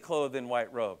 I'm going to be clothed in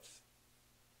white robes.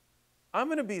 I'm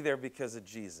going to be there because of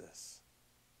Jesus.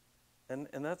 And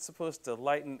that's supposed to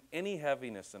lighten any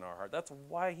heaviness in our heart. That's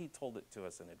why he told it to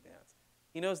us in advance.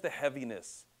 He knows the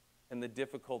heaviness and the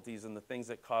difficulties and the things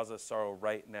that cause us sorrow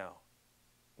right now.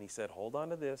 And he said, hold on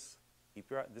to this.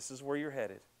 This is where you're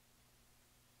headed,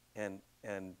 and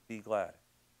be glad.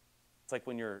 It's like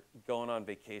when you're going on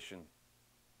vacation.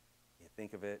 You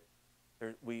think of it.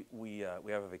 We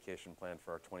have a vacation plan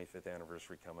for our 25th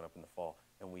anniversary coming up in the fall,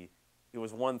 and it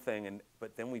was one thing,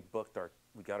 but then we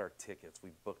got our tickets, we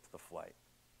booked the flight,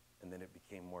 and then it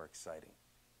became more exciting.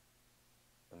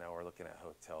 And now we're looking at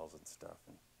hotels and stuff,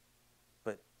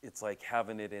 but it's like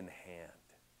having it in hand.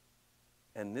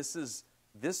 And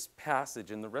this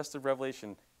passage and the rest of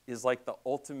Revelation is like the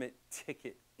ultimate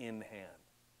ticket in hand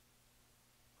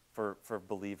for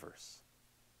believers,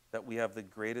 that we have the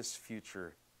greatest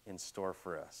future in store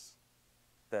for us.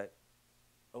 That,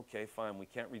 okay, fine, we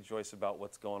can't rejoice about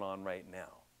what's going on right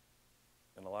now.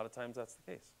 And a lot of times that's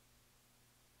the case.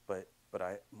 But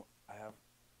I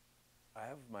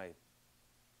have my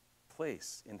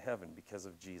place in heaven because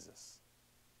of Jesus,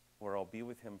 where I'll be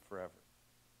with him forever.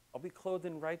 I'll be clothed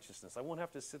in righteousness. I won't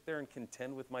have to sit there and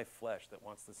contend with my flesh that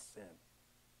wants to sin.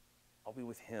 I'll be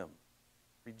with him.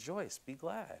 Rejoice, be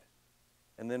glad.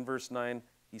 And then verse 9,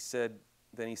 he said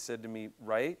to me,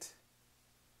 write,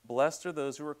 blessed are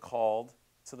those who are called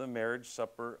to the marriage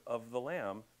supper of the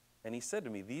Lamb. And he said to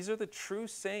me, these are the true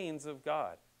sayings of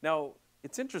God. Now,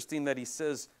 it's interesting that he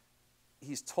says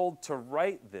he's told to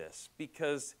write this,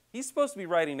 because he's supposed to be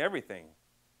writing everything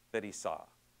that he saw.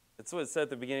 That's what it said at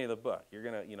the beginning of the book. You're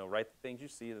going to, write the things you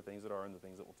see, the things that are, and the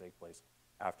things that will take place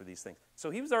after these things.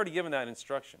 So he was already given that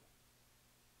instruction.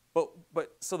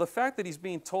 But so the fact that he's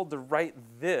being told to write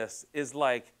this is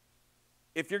like,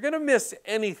 if you're going to miss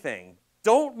anything,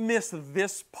 don't miss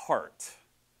this part.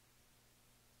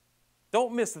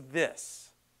 Don't miss this.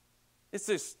 It's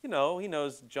just, he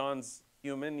knows John's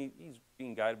human. He's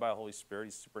being guided by the Holy Spirit.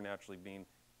 He's supernaturally being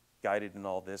guided in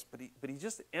all this, but he's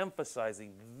just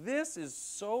emphasizing this is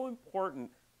so important.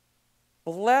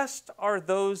 Blessed are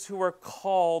those who are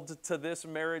called to this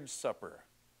marriage supper.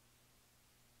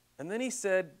 And then he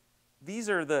said, these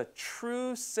are the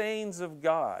true sayings of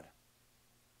God.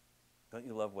 Don't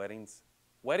you love weddings?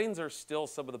 Weddings are still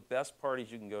some of the best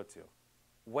parties you can go to.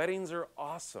 Weddings are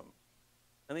awesome,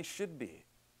 and they should be,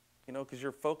 because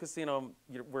you're focusing on,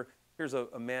 here's a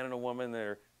man and a woman,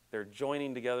 they're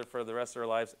joining together for the rest of their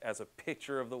lives as a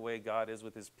picture of the way God is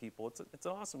with his people. It's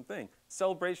an awesome thing.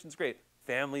 Celebration's great.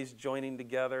 Families joining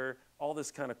together, all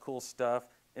this kind of cool stuff.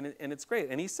 And it's great.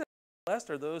 And he said, blessed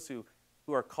are those who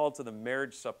are called to the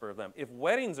marriage supper of them. If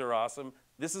weddings are awesome,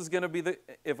 this is going to be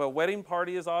if a wedding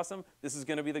party is awesome, this is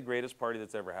going to be the greatest party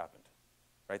that's ever happened.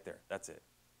 Right there. That's it.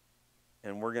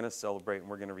 And we're going to celebrate and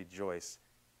we're going to rejoice.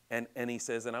 And he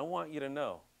says, and I want you to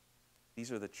know,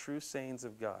 these are the true sayings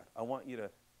of God. I want you to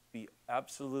be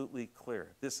absolutely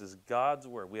clear. This is God's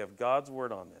word. We have God's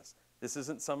word on this. This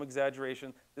isn't some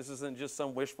exaggeration. This isn't just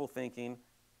some wishful thinking.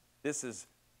 This is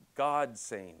God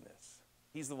saying this.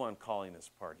 He's the one calling this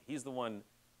party. He's the one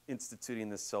instituting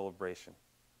this celebration.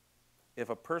 If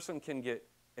a person can get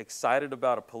excited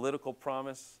about a political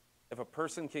promise, if a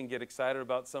person can get excited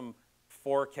about some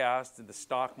forecast in the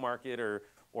stock market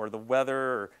or the weather,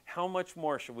 or how much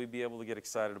more should we be able to get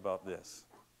excited about this?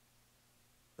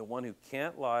 The one who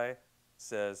can't lie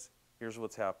says, here's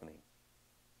what's happening.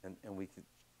 And we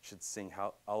should sing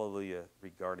hallelujah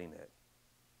regarding it.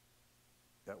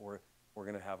 That we're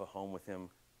going to have a home with him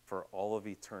for all of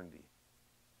eternity.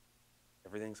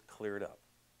 Everything's cleared up.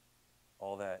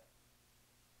 All that,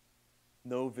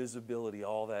 no visibility,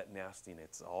 all that nastiness,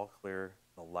 it's all clear.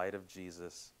 The light of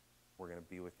Jesus, we're going to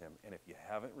be with him. And if you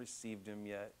haven't received him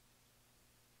yet,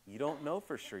 you don't know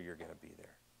for sure you're going to be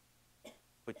there.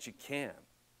 But you can.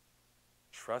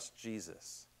 Trust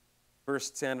Jesus. Verse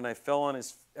 10, and I fell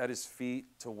at his feet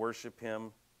to worship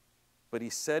him. But he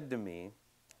said to me,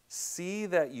 see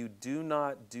that you do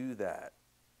not do that.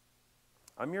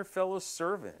 I'm your fellow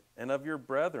servant and of your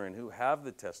brethren who have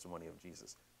the testimony of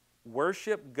Jesus.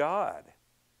 Worship God,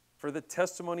 for the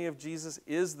testimony of Jesus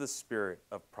is the spirit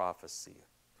of prophecy.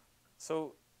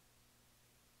 So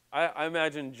I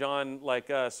imagine John, like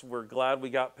us, we're glad we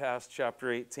got past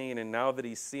chapter 18, and now that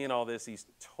he's seeing all this, he's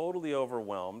totally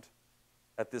overwhelmed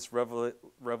at this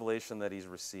revelation that he's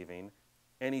receiving.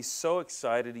 And he's so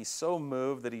excited, he's so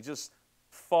moved that he just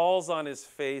falls on his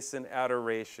face in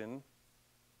adoration.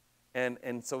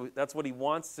 And so that's what he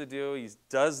wants to do. He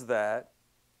does that.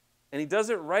 And he does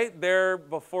it right there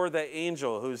before the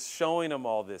angel who's showing him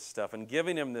all this stuff and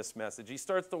giving him this message. He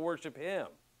starts to worship him.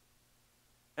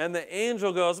 And the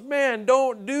angel goes, man,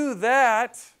 don't do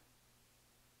that.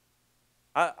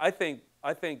 I think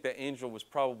the angel was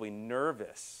probably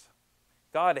nervous.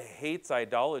 God hates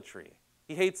idolatry.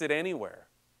 He hates it anywhere.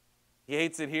 He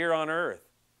hates it here on earth.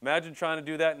 Imagine trying to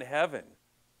do that in heaven.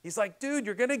 He's like, dude,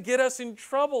 you're going to get us in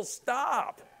trouble.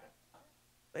 Stop.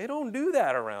 They don't do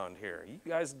that around here. You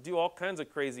guys do all kinds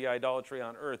of crazy idolatry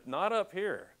on earth, not up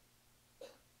here.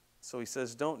 So he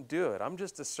says, don't do it. I'm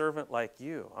just a servant like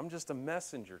you. I'm just a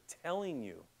messenger telling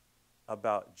you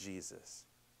about Jesus.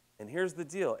 And here's the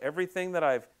deal. Everything that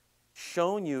I've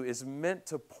shown you is meant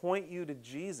to point you to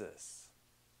Jesus.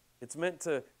 It's meant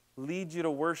to lead you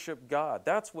to worship God.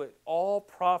 That's what all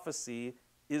prophecy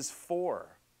is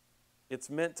for. It's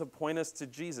meant to point us to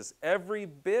Jesus. Every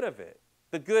bit of it,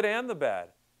 the good and the bad.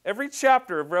 Every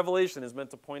chapter of Revelation is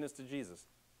meant to point us to Jesus.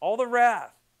 All the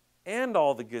wrath and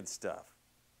all the good stuff.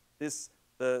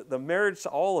 The marriage,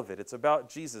 all of it, it's about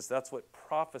Jesus. That's what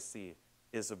prophecy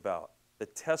is about. The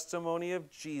testimony of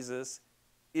Jesus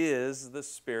is the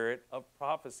spirit of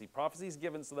prophecy. Prophecy is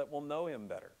given so that we'll know him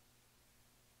better.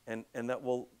 And that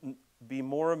we'll be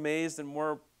more amazed and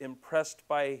more impressed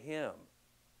by him.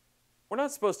 We're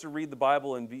not supposed to read the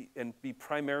Bible and be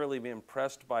primarily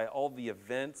impressed by all the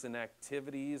events and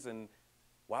activities and,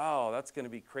 wow, that's going to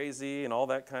be crazy and all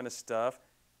that kind of stuff.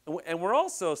 And we're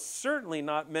also certainly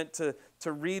not meant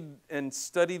to read and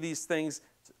study these things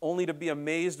only to be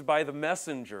amazed by the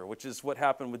messenger, which is what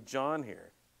happened with John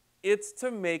here. It's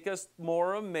to make us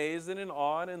more amazed and in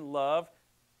awe and in love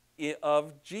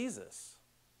of Jesus,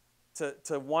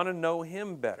 to want to know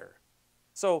him better.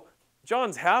 So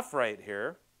John's half right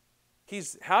here.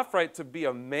 He's half right to be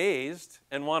amazed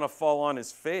and want to fall on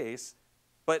his face,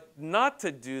 but not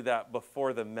to do that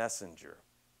before the messenger.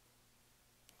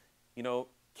 You know,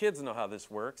 kids know how this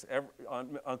works.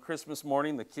 On Christmas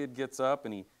morning, the kid gets up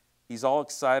and he's all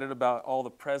excited about all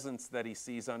the presents that he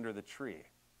sees under the tree.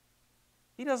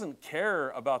 He doesn't care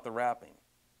about the wrapping.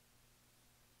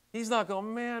 He's not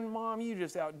going, man, Mom, you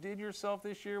just outdid yourself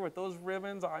this year with those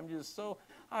ribbons. I don't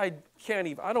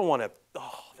want to,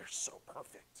 they're so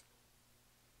perfect.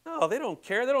 No, they don't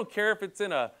care. They don't care if it's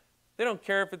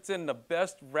in the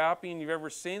best wrapping you've ever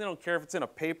seen. They don't care if it's in a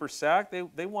paper sack.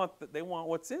 They want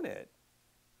what's in it.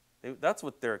 That's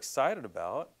what they're excited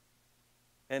about.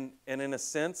 And in a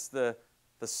sense, the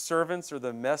servants or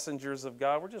the messengers of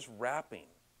God, we're just wrapping.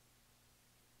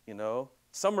 You know,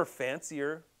 some are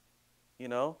fancier. You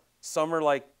know, some are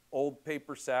like old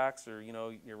paper sacks, or you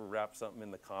ever wrap something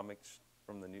in the comics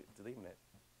from the new. Do they even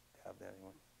have that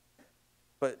anymore?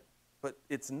 But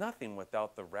it's nothing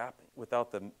without the wrapping,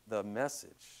 without the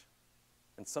message.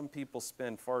 And some people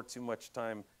spend far too much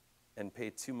time and pay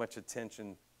too much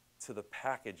attention to the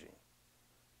packaging,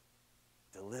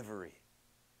 delivery,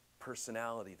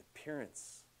 personality, the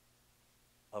appearance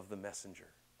of the messenger.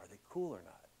 Are they cool or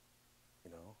not?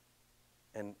 You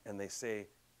know? And they say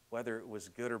whether it was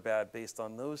good or bad based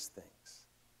on those things.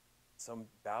 Some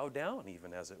bow down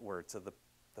even, as it were, to the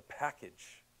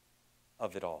package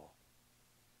of it all.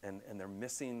 And they're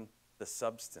missing the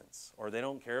substance. Or they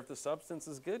don't care if the substance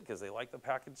is good because they like the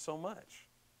package so much.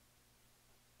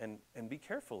 And be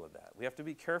careful of that. We have to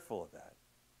be careful of that.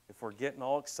 If we're getting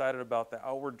all excited about the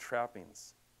outward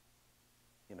trappings,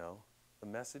 the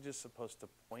message is supposed to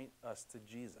point us to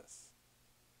Jesus.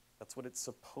 That's what it's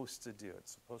supposed to do.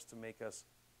 It's supposed to make us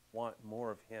want more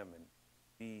of him and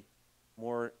be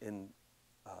more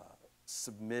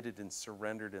submitted and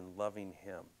surrendered and loving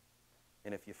him.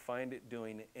 And if you find it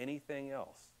doing anything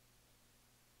else,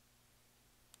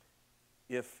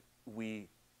 if we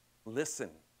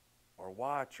listen or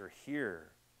watch or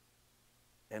hear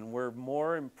and we're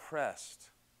more impressed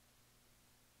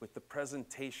with the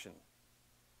presentation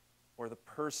or the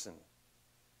person,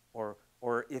 or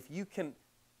if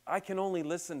I can only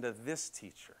listen to this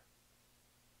teacher.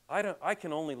 I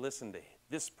can only listen to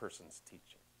this person's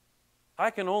teaching.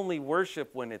 I can only worship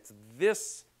when it's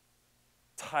this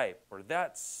type or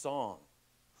that song.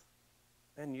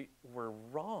 And we're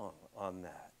wrong on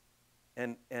that.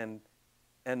 And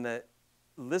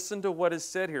listen to what is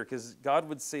said here, because God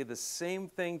would say the same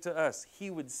thing to us. He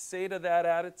would say to that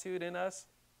attitude in us,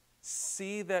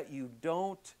 see that you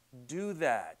don't do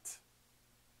that.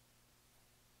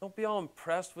 Don't be all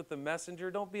impressed with the messenger.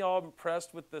 Don't be all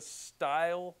impressed with the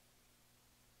style,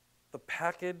 the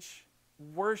package.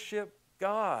 Worship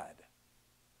God.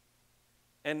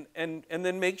 And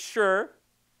then make sure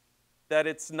that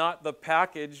it's not the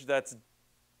package that's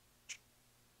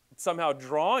somehow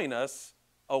drawing us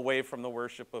away from the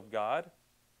worship of God.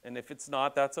 And if it's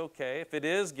not, that's okay. If it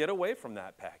is, get away from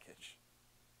that package.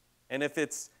 And if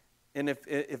it's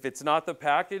not the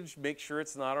package, make sure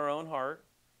it's not our own heart.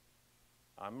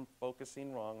 I'm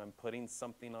focusing wrong. I'm putting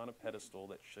something on a pedestal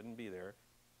that shouldn't be there.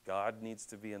 God needs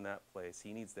to be in that place.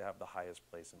 He needs to have the highest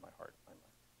place in my heart, my life.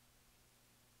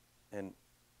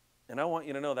 And I want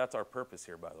you to know that's our purpose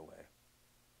here, by the way.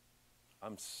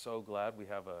 I'm so glad we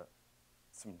have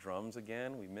some drums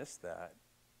again. We missed that.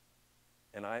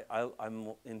 And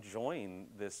I'm enjoying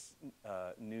this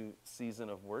new season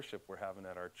of worship we're having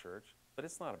at our church. But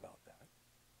it's not about that.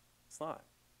 It's not.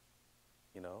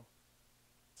 You know?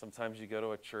 Sometimes you go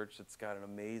to a church that's got an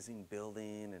amazing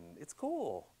building, and it's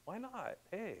cool. Why not?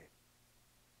 Hey.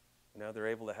 You know, they're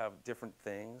able to have different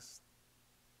things.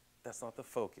 That's not the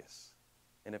focus.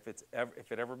 And if it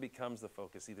ever becomes the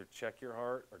focus, either check your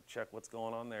heart or check what's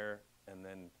going on there and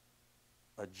then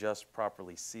adjust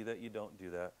properly. See that you don't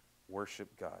do that.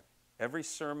 Worship God. Every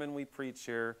sermon we preach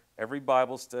here, every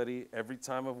Bible study, every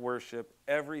time of worship,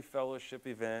 every fellowship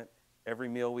event, every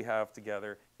meal we have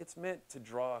together, it's meant to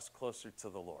draw us closer to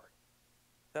the Lord.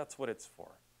 That's what it's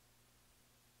for.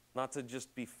 Not to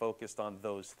just be focused on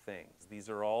those things. These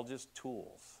are all just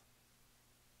tools.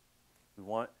 We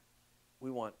want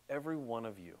every one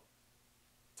of you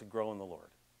to grow in the Lord,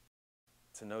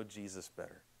 to know Jesus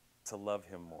better, to love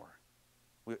him more.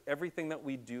 Everything that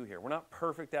we do here, we're not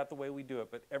perfect at the way we do it,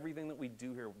 but everything that we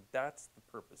do here, that's the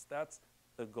purpose. That's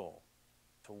the goal,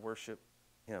 to worship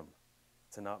him,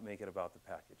 to not make it about the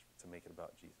package, but to make it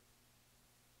about Jesus.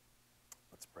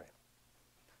 Let's pray.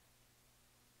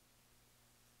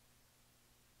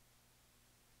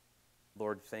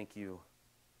 Lord, thank you.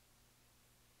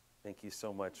 Thank you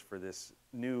so much for this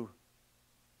new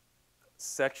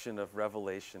section of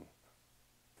Revelation.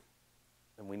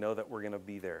 And we know that we're going to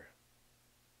be there.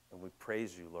 And we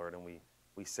praise you, Lord, and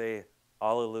we say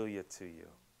hallelujah to you.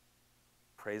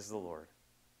 Praise the Lord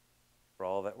for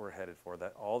all that we're headed for,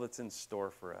 that all that's in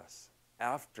store for us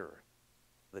after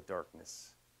the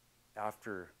darkness,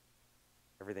 after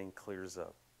everything clears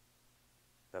up.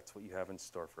 That's what you have in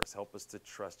store for us. Help us to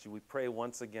trust you. We pray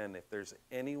once again, if there's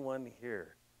anyone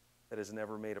here that has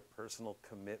never made a personal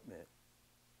commitment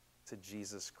to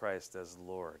Jesus Christ as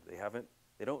Lord,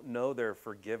 they don't know they're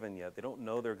forgiven yet. They don't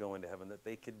know they're going to heaven, that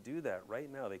they could do that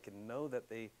right now. They can know that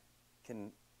they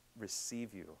can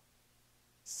receive you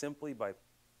simply by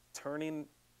turning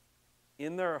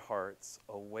in their hearts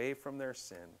away from their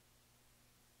sin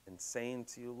and saying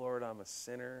to you, Lord, I'm a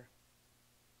sinner.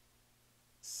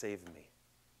 Save me.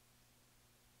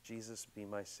 Jesus, be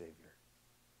my Savior.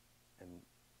 And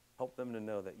help them to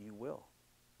know that you will.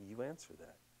 You answer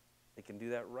that. They can do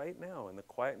that right now in the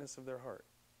quietness of their heart.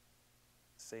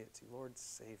 Say it to you, Lord,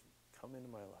 save me. Come into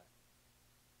my life.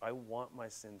 I want my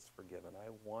sins forgiven. I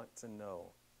want to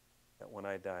know that when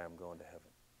I die, I'm going to heaven.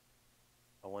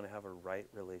 I want to have a right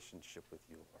relationship with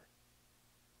you, Lord.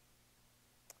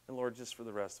 And Lord, just for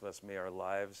the rest of us, may our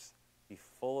lives be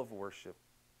full of worship.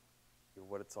 You're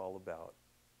what it's all about.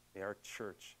 May our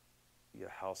church be a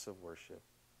house of worship,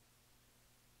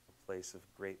 a place of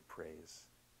great praise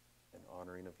and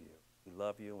honoring of you. We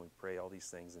love you, and we pray all these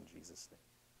things in Jesus' name.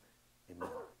 Amen.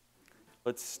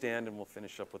 Let's stand and we'll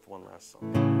finish up with one last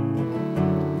song.